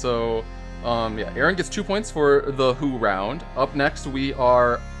 Yeah, so Aaron gets 2 points for the Who round. Up next, we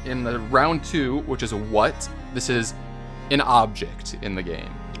are in the round 2, which is what? This is an object in the game.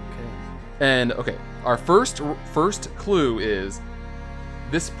 And okay, our first clue is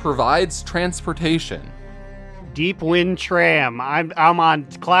this provides transportation. Deep Wind Tram. I'm on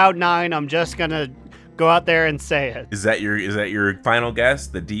cloud 9. I'm just gonna go out there and say it. Is that your final guess?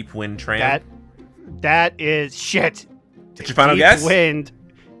 The Deep Wind Tram? That is shit. That's your final guess?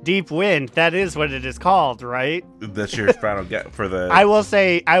 Deep Wind. That is what it is called, right? That's your final guess for the. I will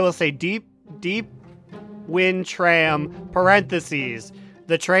say Deep Wind Tram parentheses.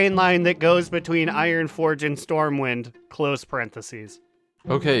 The train line that goes between Ironforge and Stormwind, close parentheses.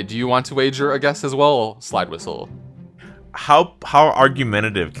 Okay, do you want to wager a guess as well, Slide Whistle? How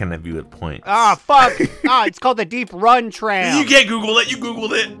argumentative can I be with points? Ah, fuck! It's called the Deep Run Tram. You can't Google it. You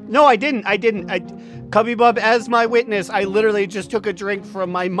Googled it. No, I didn't. Cubby Bub, as my witness, I literally just took a drink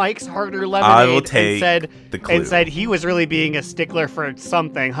from my Mike's Harder I will lemonade take the clue. and said he was really being a stickler for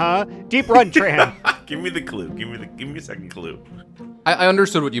something, huh? Deep Run Tram. Give me the clue. Give me a second clue. I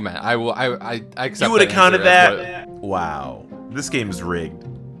understood what you meant. I accept. You would have that counted answer as that? Wow. This game is rigged.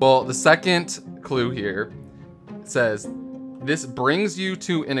 Well, the second clue here says, this brings you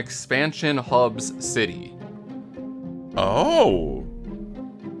to an expansion hub's city. Oh.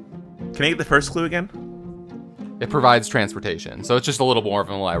 Can I get the first clue again? It provides transportation, so it's just a little more of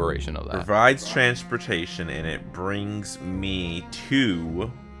an elaboration of that. Provides transportation, and it brings me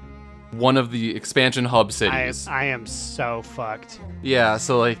to... One of the expansion hub cities. I am so fucked. Yeah,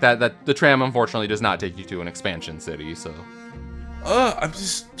 so like that the tram unfortunately does not take you to an expansion city, so. I'm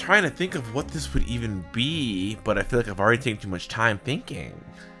just trying to think of what this would even be, but I feel like I've already taken too much time thinking.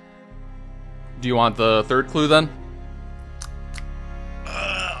 Do you want the third clue then?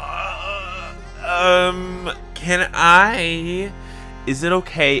 Can I... Is it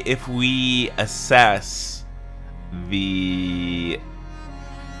okay if we assess the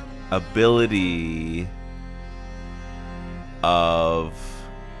ability of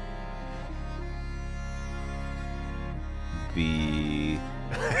the...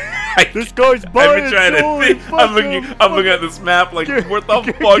 This guy's I've buying been trying to think. I'm looking at this map like, what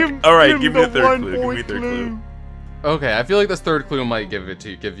the fuck? All right, give me the third clue. Give me the third clue. Okay, I feel like this third clue might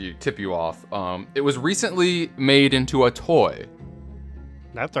tip you off. It was recently made into a toy.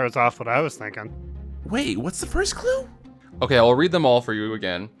 That throws off what I was thinking. Wait, what's the first clue? Okay, I'll read them all for you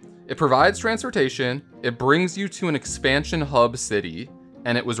again. It provides transportation, it brings you to an expansion hub city,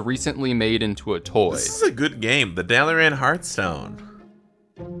 and it was recently made into a toy. This is a good game. The Dalaran Hearthstone.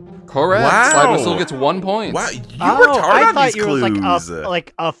 Correct. Wow. Slide Whistle gets 1 point. Wow, you worked hard I on thought these you clues. was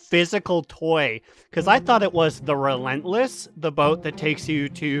like a physical toy, because I thought it was the Relentless, the boat that takes you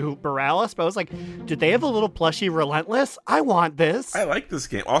to Borealis. But I was like, did they have a little plushy Relentless? I want this. I like this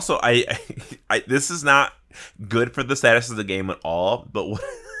game. Also, I this is not good for the status of the game at all. But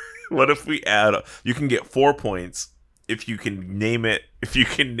what if we add? You can get 4 points if you can name it. If you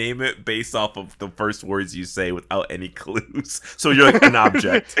can name it based off of the first words you say without any clues. So you're like an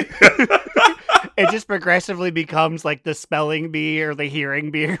object. It just progressively becomes like the spelling bee or the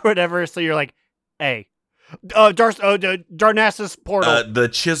hearing bee or whatever. So you're like, A. Darnassus portal. The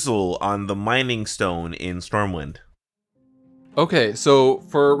chisel on the mining stone in Stormwind. Okay, so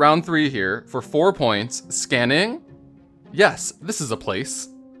for round 3 here, for 4 points, scanning. Yes, this is a place.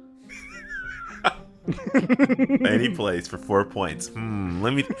 Any place for 4 points.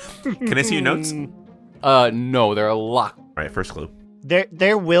 Let me. Can I see your notes? No, they're locked. All right, first clue.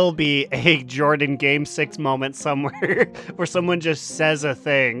 There will be a Jordan Game 6 moment somewhere where someone just says a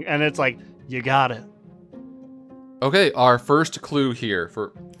thing and it's like, you got it. Okay, our first clue here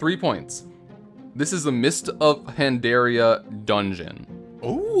for 3 points. This is the Mist of Pandaria dungeon.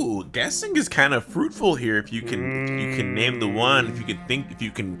 Ooh, guessing is kind of fruitful here. If you can name the one. If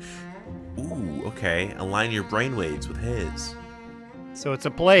you can. Ooh, okay. Align your brainwaves with his. So it's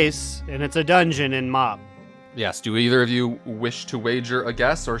a place and it's a dungeon in Mob. Yes, do either of you wish to wager a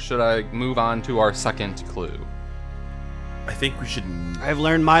guess, or should I move on to our second clue? I think we should. I've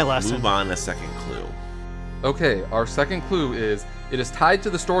learned my lesson. Move on to second clue. Okay, our second clue is, it is tied to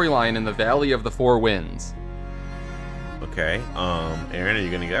the storyline in the Valley of the Four Winds. Okay. Aaron, are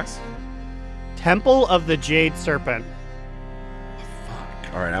you gonna guess? Temple of the Jade Serpent.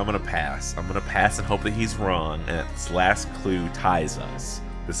 All right, I'm gonna pass. I'm gonna pass and hope that he's wrong, and this last clue ties us.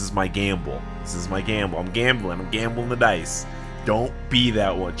 This is my gamble. I'm gambling the dice. Don't be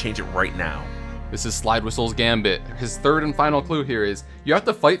that one. Change it right now. This is Slide Whistle's gambit. His third and final clue here is, you have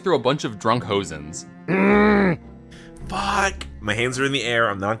to fight through a bunch of drunk hosens. Fuck. My hands are in the air.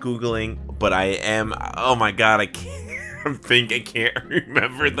 I'm not Googling, but I am. Oh my god, I can't. I can't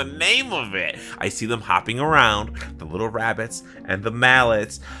remember the name of it. I see them hopping around, the little rabbits and the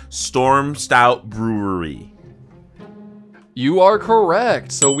mallets. Storm Stout Brewery. You are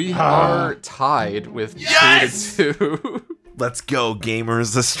correct. So we are tied with 2-2. Let's go,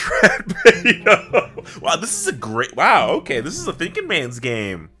 gamers. The strat video. Wow, this is a great. Wow, okay, this is a thinking man's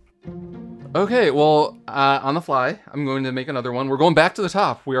game. Okay, well, on the fly, I'm going to make another one. We're going back to the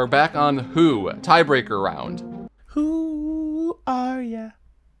top. We are back on Who, tiebreaker round. Who are ya?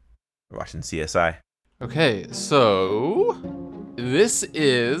 We're watching CSI. Okay, so this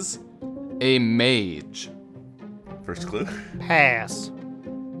is a mage. First clue. Pass.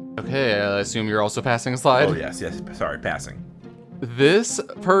 Okay, I assume you're also passing a slide. Oh yes. Sorry, passing. This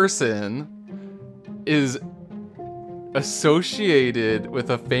person is associated with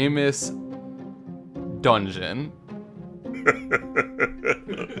a famous dungeon.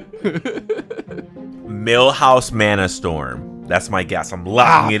 Millhouse Mana Storm. That's my guess. I'm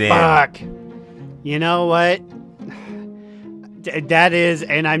locking it in. Fuck. You know what? That is,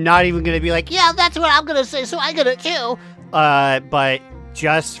 and I'm not even gonna be like, yeah, that's what I'm gonna say, so I got it too. But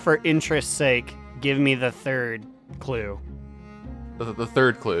just for interest's sake, give me the third clue. The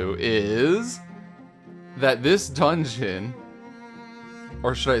third clue is that this dungeon,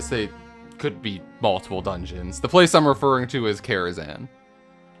 or should I say, could be multiple dungeons. The place I'm referring to is Karazhan.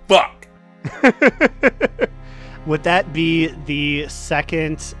 Fuck. Would that be the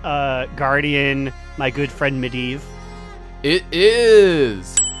second Guardian, my good friend Medivh? It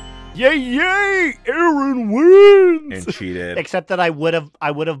is. Yay, yay! Aaron wins. And cheated. Except that I would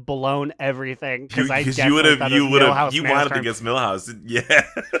have blown everything because I you definitely would have thought it was Millhouse you Mana wanted Storm. to guess Millhouse. Yeah.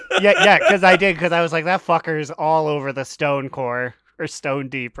 yeah, because I did, because I was like, that fucker's all over the Stone Core or Stone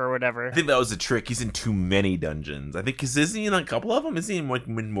Deep or whatever. I think that was a trick. He's in too many dungeons. I think because isn't he in a couple of them? Is he in like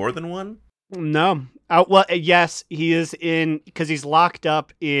more than one? No. Well, yes, he is in, because he's locked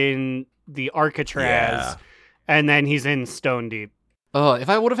up in the Alcatraz, Yeah. and then he's in Stone Deep. If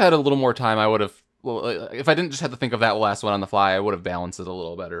I would have had a little more time, I would have. Well, if I didn't just have to think of that last one on the fly, I would have balanced it a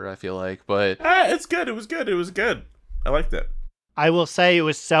little better, I feel like. But It's good. It was good. It was good. I liked it. I will say it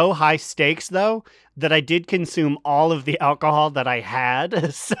was so high stakes, though, that I did consume all of the alcohol that I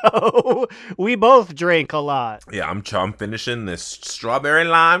had. So we both drank a lot. Yeah, I'm finishing this strawberry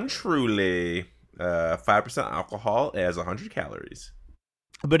lime truly. 5% alcohol as 100 calories.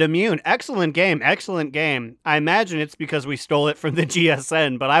 But Immune, excellent game, excellent game. I imagine it's because we stole it from the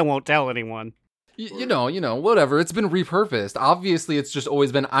GSN, but I won't tell anyone. you know, whatever. It's been repurposed. Obviously, it's just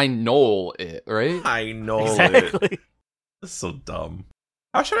always been I know it, right? I know Exactly. it. That's so dumb.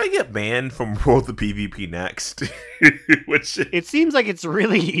 How should I get banned from World of PvP next? Which It seems like it's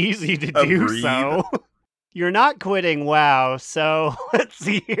really easy to do Agreed. so. You're not quitting WoW, so let's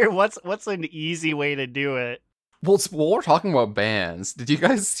see here. What's an easy way to do it? Well, while we're talking about bans, did you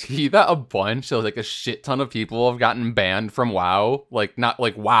guys see that a shit ton of people have gotten banned from WoW? Like, not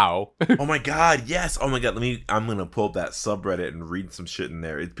like WoW. Oh my god, yes. Oh my god, I'm gonna pull up that subreddit and read some shit in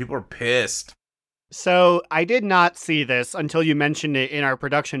there. People are pissed. So I did not see this until you mentioned it in our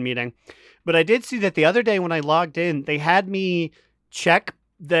production meeting, but I did see that the other day when I logged in, they had me check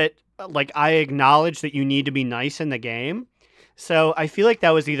that, like, I acknowledge that you need to be nice in the game. So I feel like that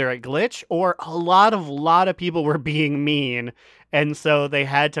was either a glitch or a lot of people were being mean. And so they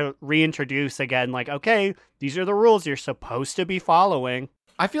had to reintroduce again, like, okay, these are the rules you're supposed to be following.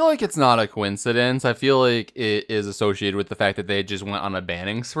 I feel like it's not a coincidence. I feel like it is associated with the fact that they just went on a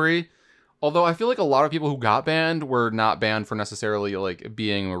banning spree. Although I feel like a lot of people who got banned were not banned for necessarily like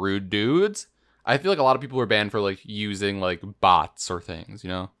being rude dudes. I feel like a lot of people were banned for like using like bots or things, you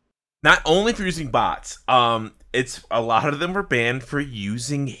know? Not only for using bots, it's a lot of them were banned for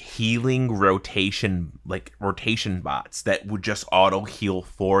using healing rotation bots that would just auto heal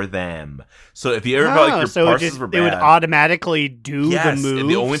for them. So if you ever felt like your so parses were bad, it would automatically do yes, the moves. and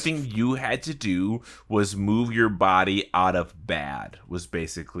the only thing you had to do was move your body out of bad. Was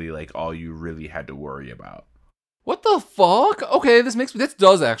basically like all you really had to worry about. What the fuck? Okay, this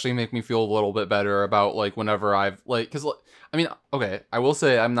does actually make me feel a little bit better about like whenever I've like, cause I mean, okay, I will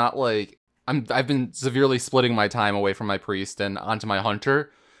say I'm not like I've been severely splitting my time away from my priest and onto my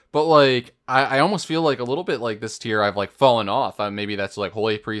hunter, but like I almost feel like a little bit like this tier I've like fallen off. Maybe that's like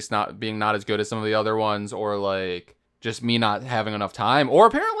holy priest not as good as some of the other ones, or like just me not having enough time, or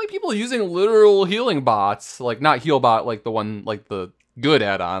apparently people using literal healing bots, like not heal bot like the one like the good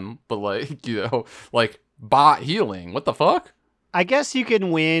add-on, but like like bot healing. What the fuck? I guess you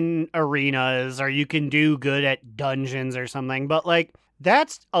can win arenas or you can do good at dungeons or something, but like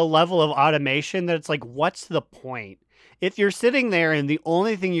that's a level of automation that it's like, what's the point? If you're sitting there and the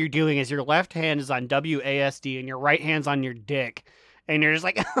only thing you're doing is your left hand is on WASD and your right hand's on your dick, and you're just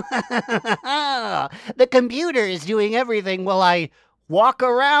like, the computer is doing everything while I walk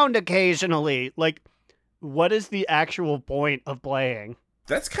around occasionally. Like, what is the actual point of playing?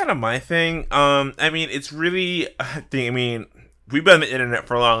 That's kind of my thing. I mean, it's really, we've been on the internet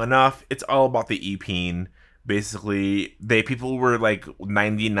for long enough. It's all about the EPing. Basically, people were like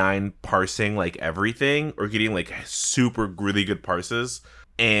 99 parsing like everything, or getting like super really good parses,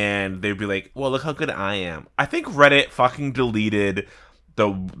 and they'd be like, "Well, look how good I am." I think Reddit fucking deleted the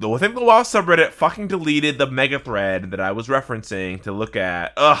WoW subreddit fucking deleted the mega thread that I was referencing to look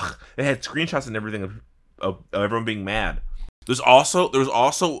at. Ugh, it had screenshots and everything of everyone being mad. There's also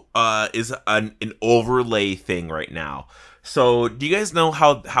is an overlay thing right now. So do you guys know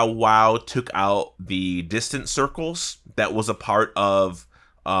how WoW took out the distance circles that was a part of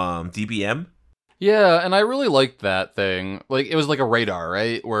DBM? Yeah, and I really liked that thing. Like, it was like a radar,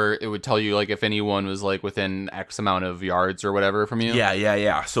 right? Where it would tell you, like, if anyone was, like, within X amount of yards or whatever from you.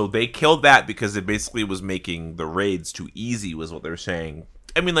 Yeah. So they killed that because it basically was making the raids too easy, was what they're saying.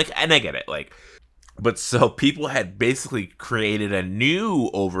 I mean, like, and I get it, like, but so people had basically created a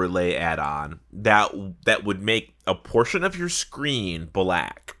new overlay add-on that would make a portion of your screen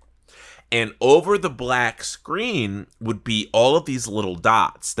black. And over the black screen would be all of these little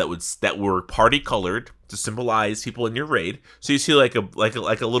dots that were party colored to symbolize people in your raid. So you see like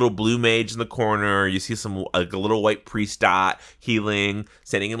a little blue mage in the corner. You see some like a little white priest dot healing,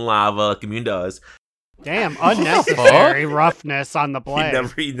 standing in lava like Immune does. Damn, unnecessary roughness on the play.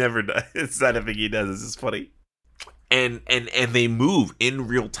 He never does. It's not a thing he does. It's just funny. And they move in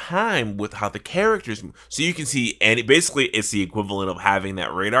real time with how the characters move. So you can see, and basically it's the equivalent of having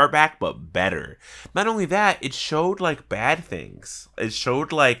that radar back, but better. Not only that, it showed like bad things. It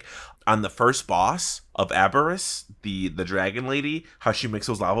showed like on the first boss of Aberrus, the dragon lady, how she makes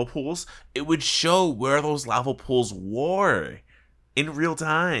those lava pools. It would show where those lava pools were in real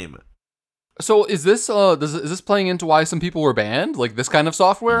time. So is this is this playing into why some people were banned? Like this kind of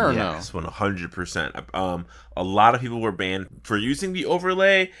software or no? Yes, 100%. A lot of people were banned for using the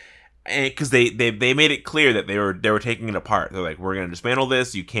overlay, because they made it clear that they were taking it apart. They're like, we're gonna dismantle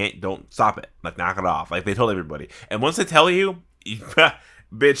this. You don't stop it. Like, knock it off. Like they told everybody. And once they tell you,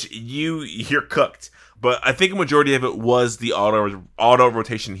 bitch, you're cooked. But I think a majority of it was the auto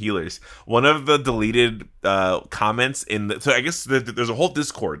rotation healers. One of the deleted comments so I guess there's a whole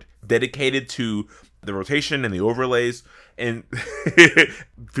Discord dedicated to the rotation and the overlays, and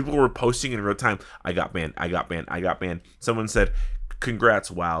people were posting in real time. I got banned. Someone said,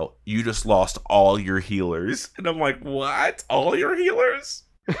 "Congrats, WoW, you just lost all your healers," and I'm like, what? All your healers?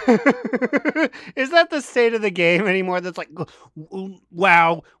 Is that the state of the game anymore? That's like,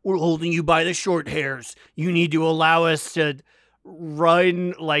 wow, we're holding you by the short hairs. You need to allow us to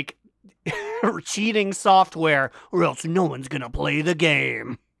run like cheating software, or else no one's gonna play the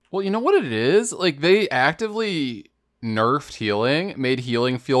game. Well, you know what it is? Like, they actively nerfed healing, made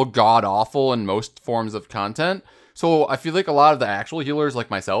healing feel god-awful in most forms of content. So I feel like a lot of the actual healers, like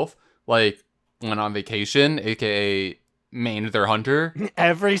myself, like, went on vacation, aka mained their hunter.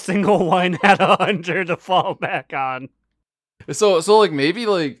 Every single one had a hunter to fall back on. So like, maybe,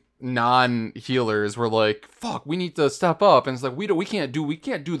 like, non-healers were like, fuck, we need to step up, and it's like, we can't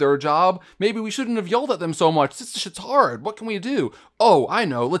do their job. Maybe we shouldn't have yelled at them so much. This shit's hard. What can we do? Oh, I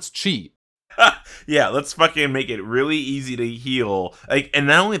know, let's cheat. Yeah, let's fucking make it really easy to heal. Like, and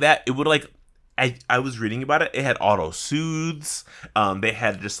not only that, it would like, I was reading about it. It had auto soothes. They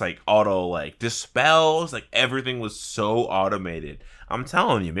had just like auto like dispels. Like everything was so automated. I'm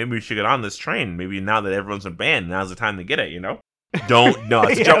telling you, maybe we should get on this train. Maybe now that everyone's been banned, now's the time to get it. You know? No,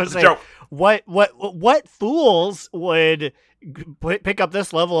 it's a joke. It's a joke. What fools would pick up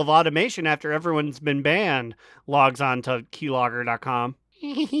this level of automation after everyone's been banned? Logs on to keylogger.com.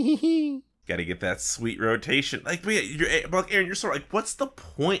 Got to get that sweet rotation. Like, but Aaron, you're sort of like, what's the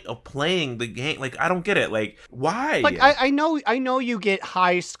point of playing the game? Like, I don't get it. Like, why? Like, I know you get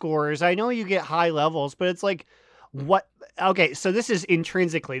high scores. I know you get high levels, but it's like, what? Okay, so this is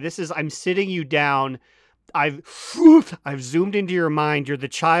intrinsically. I'm sitting you down. I've zoomed into your mind. You're the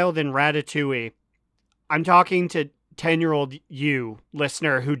child in Ratatouille. I'm talking to 10-year-old you,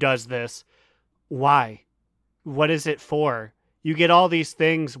 listener, who does this. Why? What is it for? You get all these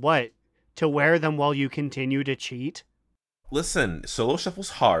things, what? To wear them while you continue to cheat? Listen, solo shuffle's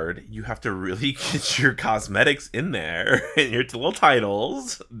hard. You have to really get your cosmetics in there and your little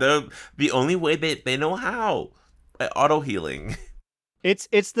titles. The only way they know how. By auto healing.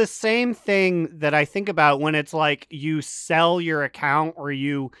 It's the same thing that I think about when it's like you sell your account or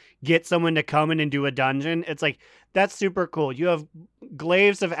you get someone to come in and do a dungeon. It's like, that's super cool. You have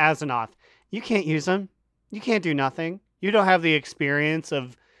Glaives of Azeroth. You can't use them. You can't do nothing. You don't have the experience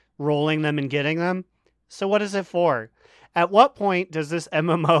of rolling them and getting them. So what is it for? At what point does this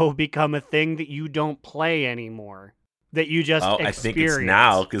MMO become a thing that you don't play anymore? That you just experience? I think it's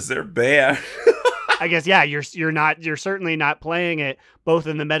now because they're banned. I guess, yeah, you're certainly not playing it both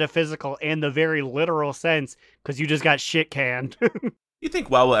in the metaphysical and the very literal sense because you just got shit canned. You think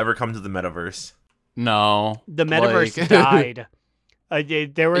WoW will ever come to the metaverse? No. The metaverse died.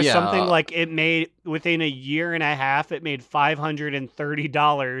 There was something like it made, within a year and a half, it made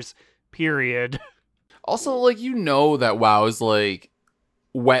 $530, period. Also, like, you know that WoW's like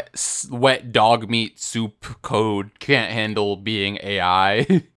wet dog meat soup code can't handle being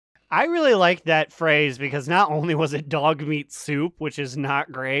AI. I really like that phrase because not only was it dog meat soup, which is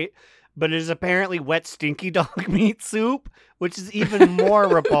not great, but it is apparently wet stinky dog meat soup, which is even more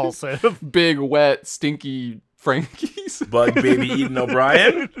repulsive. Big, wet, stinky Frankies. Bug baby Eden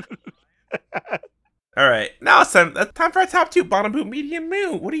O'Brien. All right, now it's time for our top 2, bottom boot, medium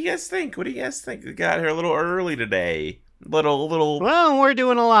moot. What do you guys think? We got here a little early today. Little. Well, we're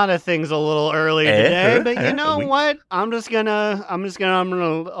doing a lot of things a little early today, but you know what? I'm gonna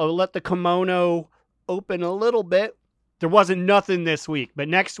let the kimono open a little bit. There wasn't nothing this week, but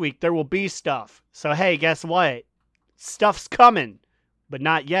next week there will be stuff. So hey, guess what? Stuff's coming, but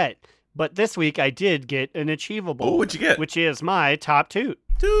not yet. But this week I did get an achievable. Oh, what'd you get? Which is my top 2.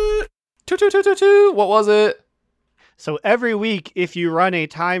 Toot. What was it? So every week, if you run a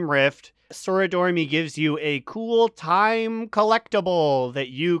time rift, Soradormi gives you a cool time collectible that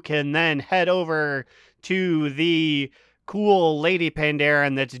you can then head over to the cool Lady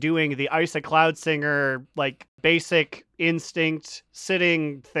Pandaren that's doing the Ice of Cloud Singer, like, basic instinct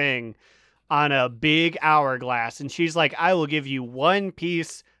sitting thing on a big hourglass. And she's like, I will give you 1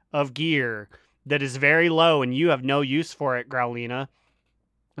 piece of gear that is very low and you have no use for it, Growlina.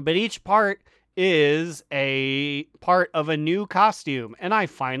 But each part is a part of a new costume, and I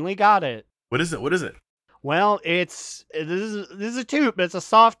finally got it. What is it? Well, this is a toot, but it's a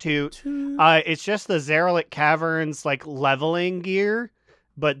soft toot. It's just the Zeralik Caverns like leveling gear,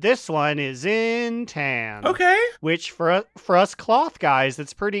 but this one is in tan. Okay. Which for us cloth guys,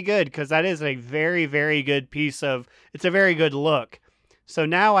 it's pretty good because that is a very, very good piece of. It's a very good look. So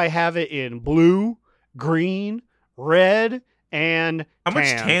now I have it in blue, green, red, and How much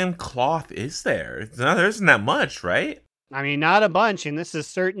tan cloth is there? There isn't that much, right? I mean, not a bunch, and this is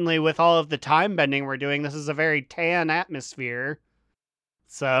certainly with all of the time bending we're doing, this is a very tan atmosphere.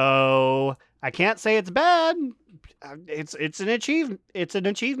 So I can't say it's bad. It's an achievement. It's an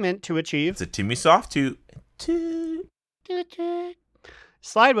achievement to achieve. It's a Timmy soft toot.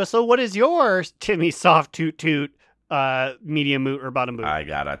 Slide Whistle, what is your Timmy soft toot medium moot or bottom boot? I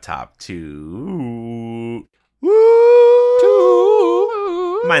got a top 2. Woo!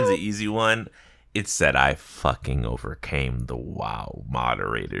 Mine's an easy one. It said I fucking overcame the WoW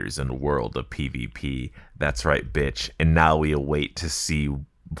moderators in World of PvP. That's right, bitch. And now we await to see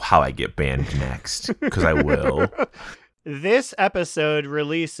how I get banned next, because I will. This episode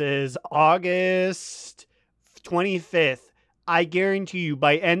releases August 25th. I guarantee you,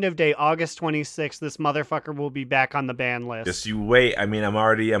 by end of day, August 26th, this motherfucker will be back on the ban list. Just you wait. I mean, I'm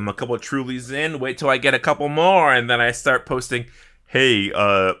a couple of Trulies in. Wait till I get a couple more, and then I start posting, hey,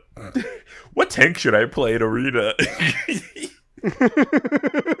 what tank should I play in Arena?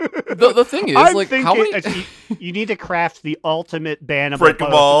 The thing is, I'm like, thinking, how many... you need to craft the ultimate bannable Break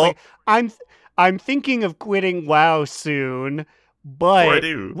 'em all. Like, I'm thinking of quitting WoW soon, but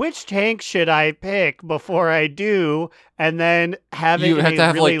which tank should I pick before I do? And then have you it have to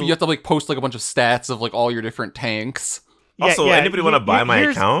have really... like, you have to like post like a bunch of stats of like all your different tanks. Also, anybody want to buy my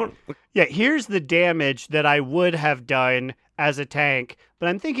account? Yeah, here's the damage that I would have done as a tank, but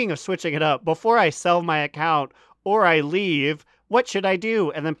I'm thinking of switching it up before I sell my account or I leave. What should I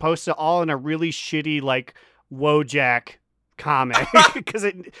do? And then post it all in a really shitty like Wojak comic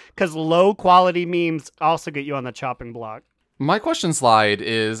because low quality memes also get you on the chopping block. My question, Slide,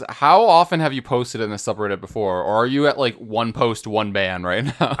 is how often have you posted in the subreddit before, or are you at like 1 post, 1 ban right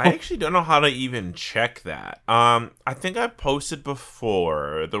now? I actually don't know how to even check that. I think I posted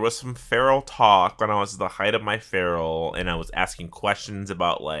before. There was some feral talk when I was at the height of my feral, and I was asking questions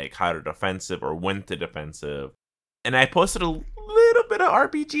about like how to defensive or when to defensive. And I posted a little bit of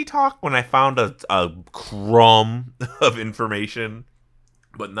RPG talk when I found a crumb of information,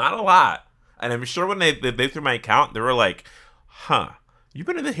 but not a lot. And I'm sure when they threw my account, they were like, huh, you've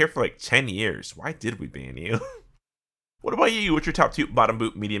been in here for like 10 years. Why did we ban you? What about you? What's your top 2, bottom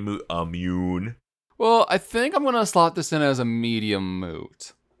boot, medium moot, immune? Well, I think I'm going to slot this in as a medium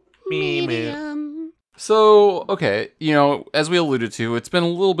moot. Medium. So, okay, you know, as we alluded to, it's been a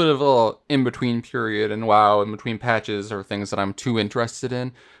little bit of a in-between period, and WoW, in between patches are things that I'm too interested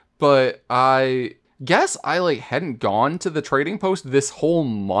in. But I guess I like hadn't gone to the trading post this whole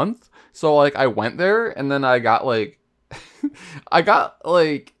month. So like I went there and then I got like I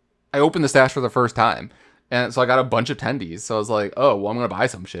opened the stash for the first time. And so I got a bunch of tendies. So I was like, oh, well, I'm going to buy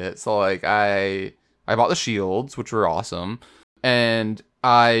some shit. So like I bought the shields, which were awesome. And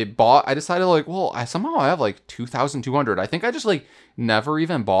I decided like, well, I somehow have like 2,200. I think I just like never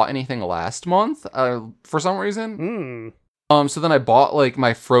even bought anything last month for some reason. So then I bought like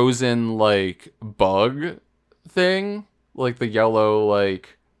my frozen like bug thing, like the yellow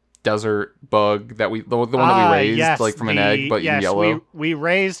like desert bug that the one that we raised yes, like from an egg, but in yellow. We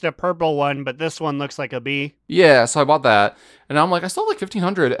raised a purple one, but this one looks like a bee. Yeah, so I bought that, and I'm like, I still have like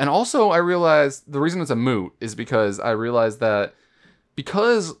 1,500, and also I realized the reason it's a moot is because I realized that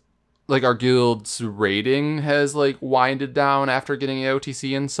because like our guild's rating has like winded down after getting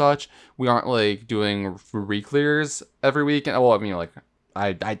AOTC and such, we aren't like doing re-clears every week. And well, I mean, like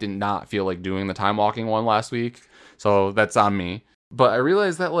I did not feel like doing the time walking one last week, so that's on me. But I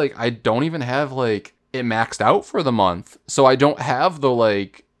realized that like I don't even have like it maxed out for the month, so I don't have the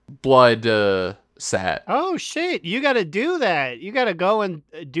like blood set. Oh shit! You got to do that. You got to go and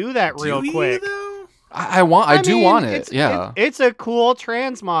do that real quick. I do want it. Yeah, it's a cool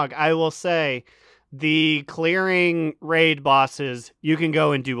transmog. I will say, the clearing raid bosses, you can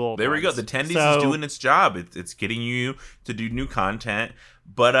go and do old. There we go. The Tendies is doing its job. It's getting you to do new content.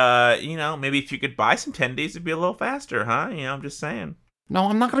 But you know, maybe if you could buy some Tendies, it'd be a little faster, huh? You know, I'm just saying. No,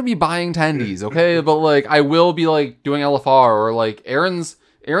 I'm not gonna be buying Tendies, okay? But like, I will be like doing LFR or like Aaron.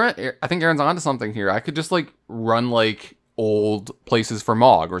 I think Aaron's onto something here. I could just like run like old places for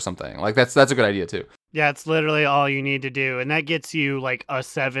Mog or something. Like that's a good idea too. Yeah, it's literally all you need to do, and that gets you like a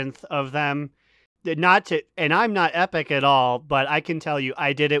 7th of them. And I'm not epic at all, but I can tell you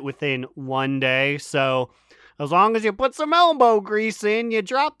I did it within 1 day. So as long as you put some elbow grease in, you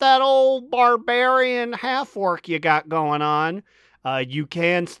drop that old barbarian half-orc you got going on, you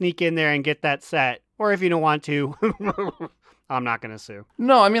can sneak in there and get that set. Or if you don't want to, I'm not going to sue.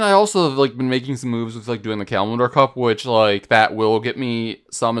 No, I mean, I also have like been making some moves with like doing the Kalimdor Cup, which like that will get me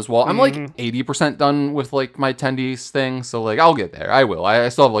some as well. I'm like 80% done with like my Tendies thing, so like I'll get there. I will. I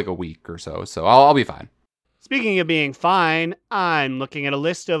still have like a week or so I'll be fine. Speaking of being fine, I'm looking at a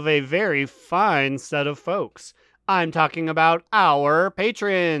list of a very fine set of folks. I'm talking about our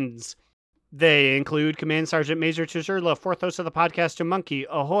patrons. They include Command Sergeant Major Tuzurla, 4th host of the podcast to Monkey,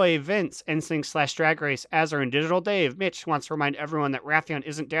 Ahoy, Vince, NSYNC / Drag Race, Azar, and Digital Dave. Mitch wants to remind everyone that Rathion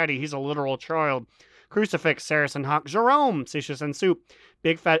isn't daddy, he's a literal child. Crucifix, Saracen Hawk, Jerome, Sisha and Soup,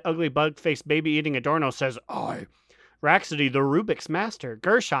 Big Fat Ugly Bug-Faced Baby Eating Adorno says, I. Rhapsody, the Rubik's Master,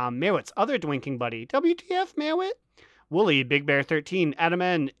 Gershom, Mewit's Other Dwinking Buddy, WTF Mewit, Wooly, Big Bear 13, Adam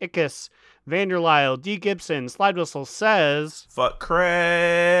N, Ickis, Vanderlyle, D. Gibson, Slide Whistle says, fuck Craig.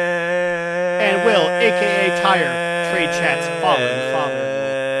 And Will, a.k.a. Tire, Trade Chat's Fallen Father.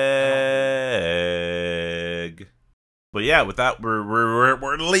 But yeah, with that,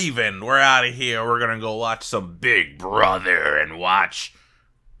 we're leaving. We're out of here. We're gonna go watch some Big Brother and watch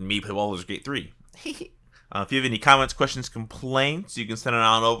me play Baldur's Gate 3. If you have any comments, questions, complaints, you can send it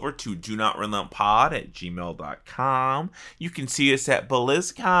on over to donotrelentlpod@gmail.com. You can see us at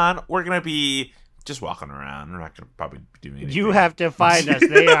BlizzCon. We're going to be just walking around. We're not going to probably be doing anything. You have to find us.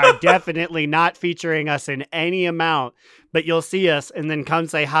 They are definitely not featuring us in any amount, but you'll see us and then come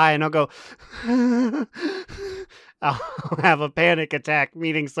say hi, and I'll go, I'll have a panic attack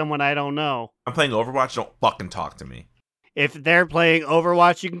meeting someone I don't know. I'm playing Overwatch. Don't fucking talk to me. If they're playing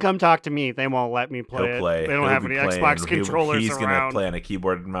Overwatch, you can come talk to me. They won't let me play it. They don't have any Xbox controllers He's around. He's going to play on a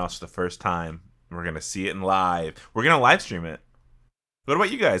keyboard and mouse for the first time. We're going to see it in live. We're going to live stream it. What about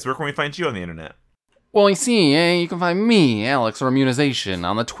you guys? Where can we find you on the internet? Well, you see, you can find me, Alex, or Immunization,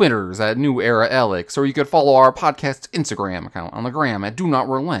 on the Twitters at New Era Alex, or you could follow our podcast Instagram account on the gram at Do Not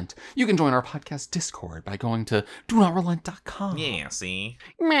Relent. You can join our podcast Discord by going to DoNotRelent.com. Yeah, see?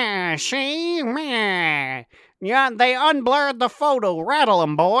 Meh, see? Meh. Yeah, they unblurred the photo. Rattle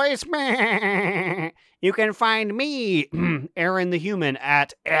 'em, boys. Meh. You can find me, Aaron the Human,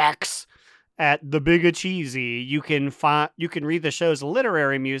 at X. At The Big Cheesy. You can read the show's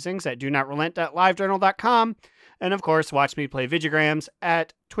literary musings at DoNotRelent.livejournal.com. And of course, watch me play Vigigrams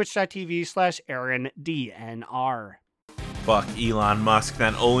at twitch.tv/AaronDNR. Fuck Elon Musk.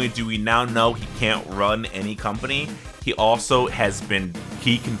 Not only do we now know he can't run any company, he also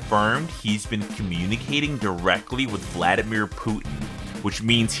he confirmed he's been communicating directly with Vladimir Putin, which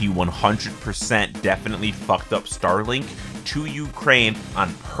means he 100% definitely fucked up Starlink to Ukraine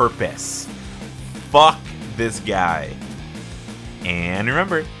on purpose. Fuck this guy. And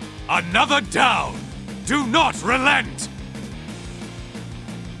remember, another down. Do not relent.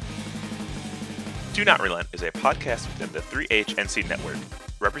 Do Not Relent is a podcast within the 3HNC network,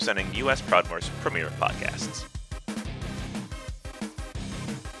 representing U.S. Proudmoore's premier podcasts.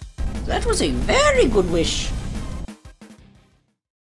 That was a very good wish.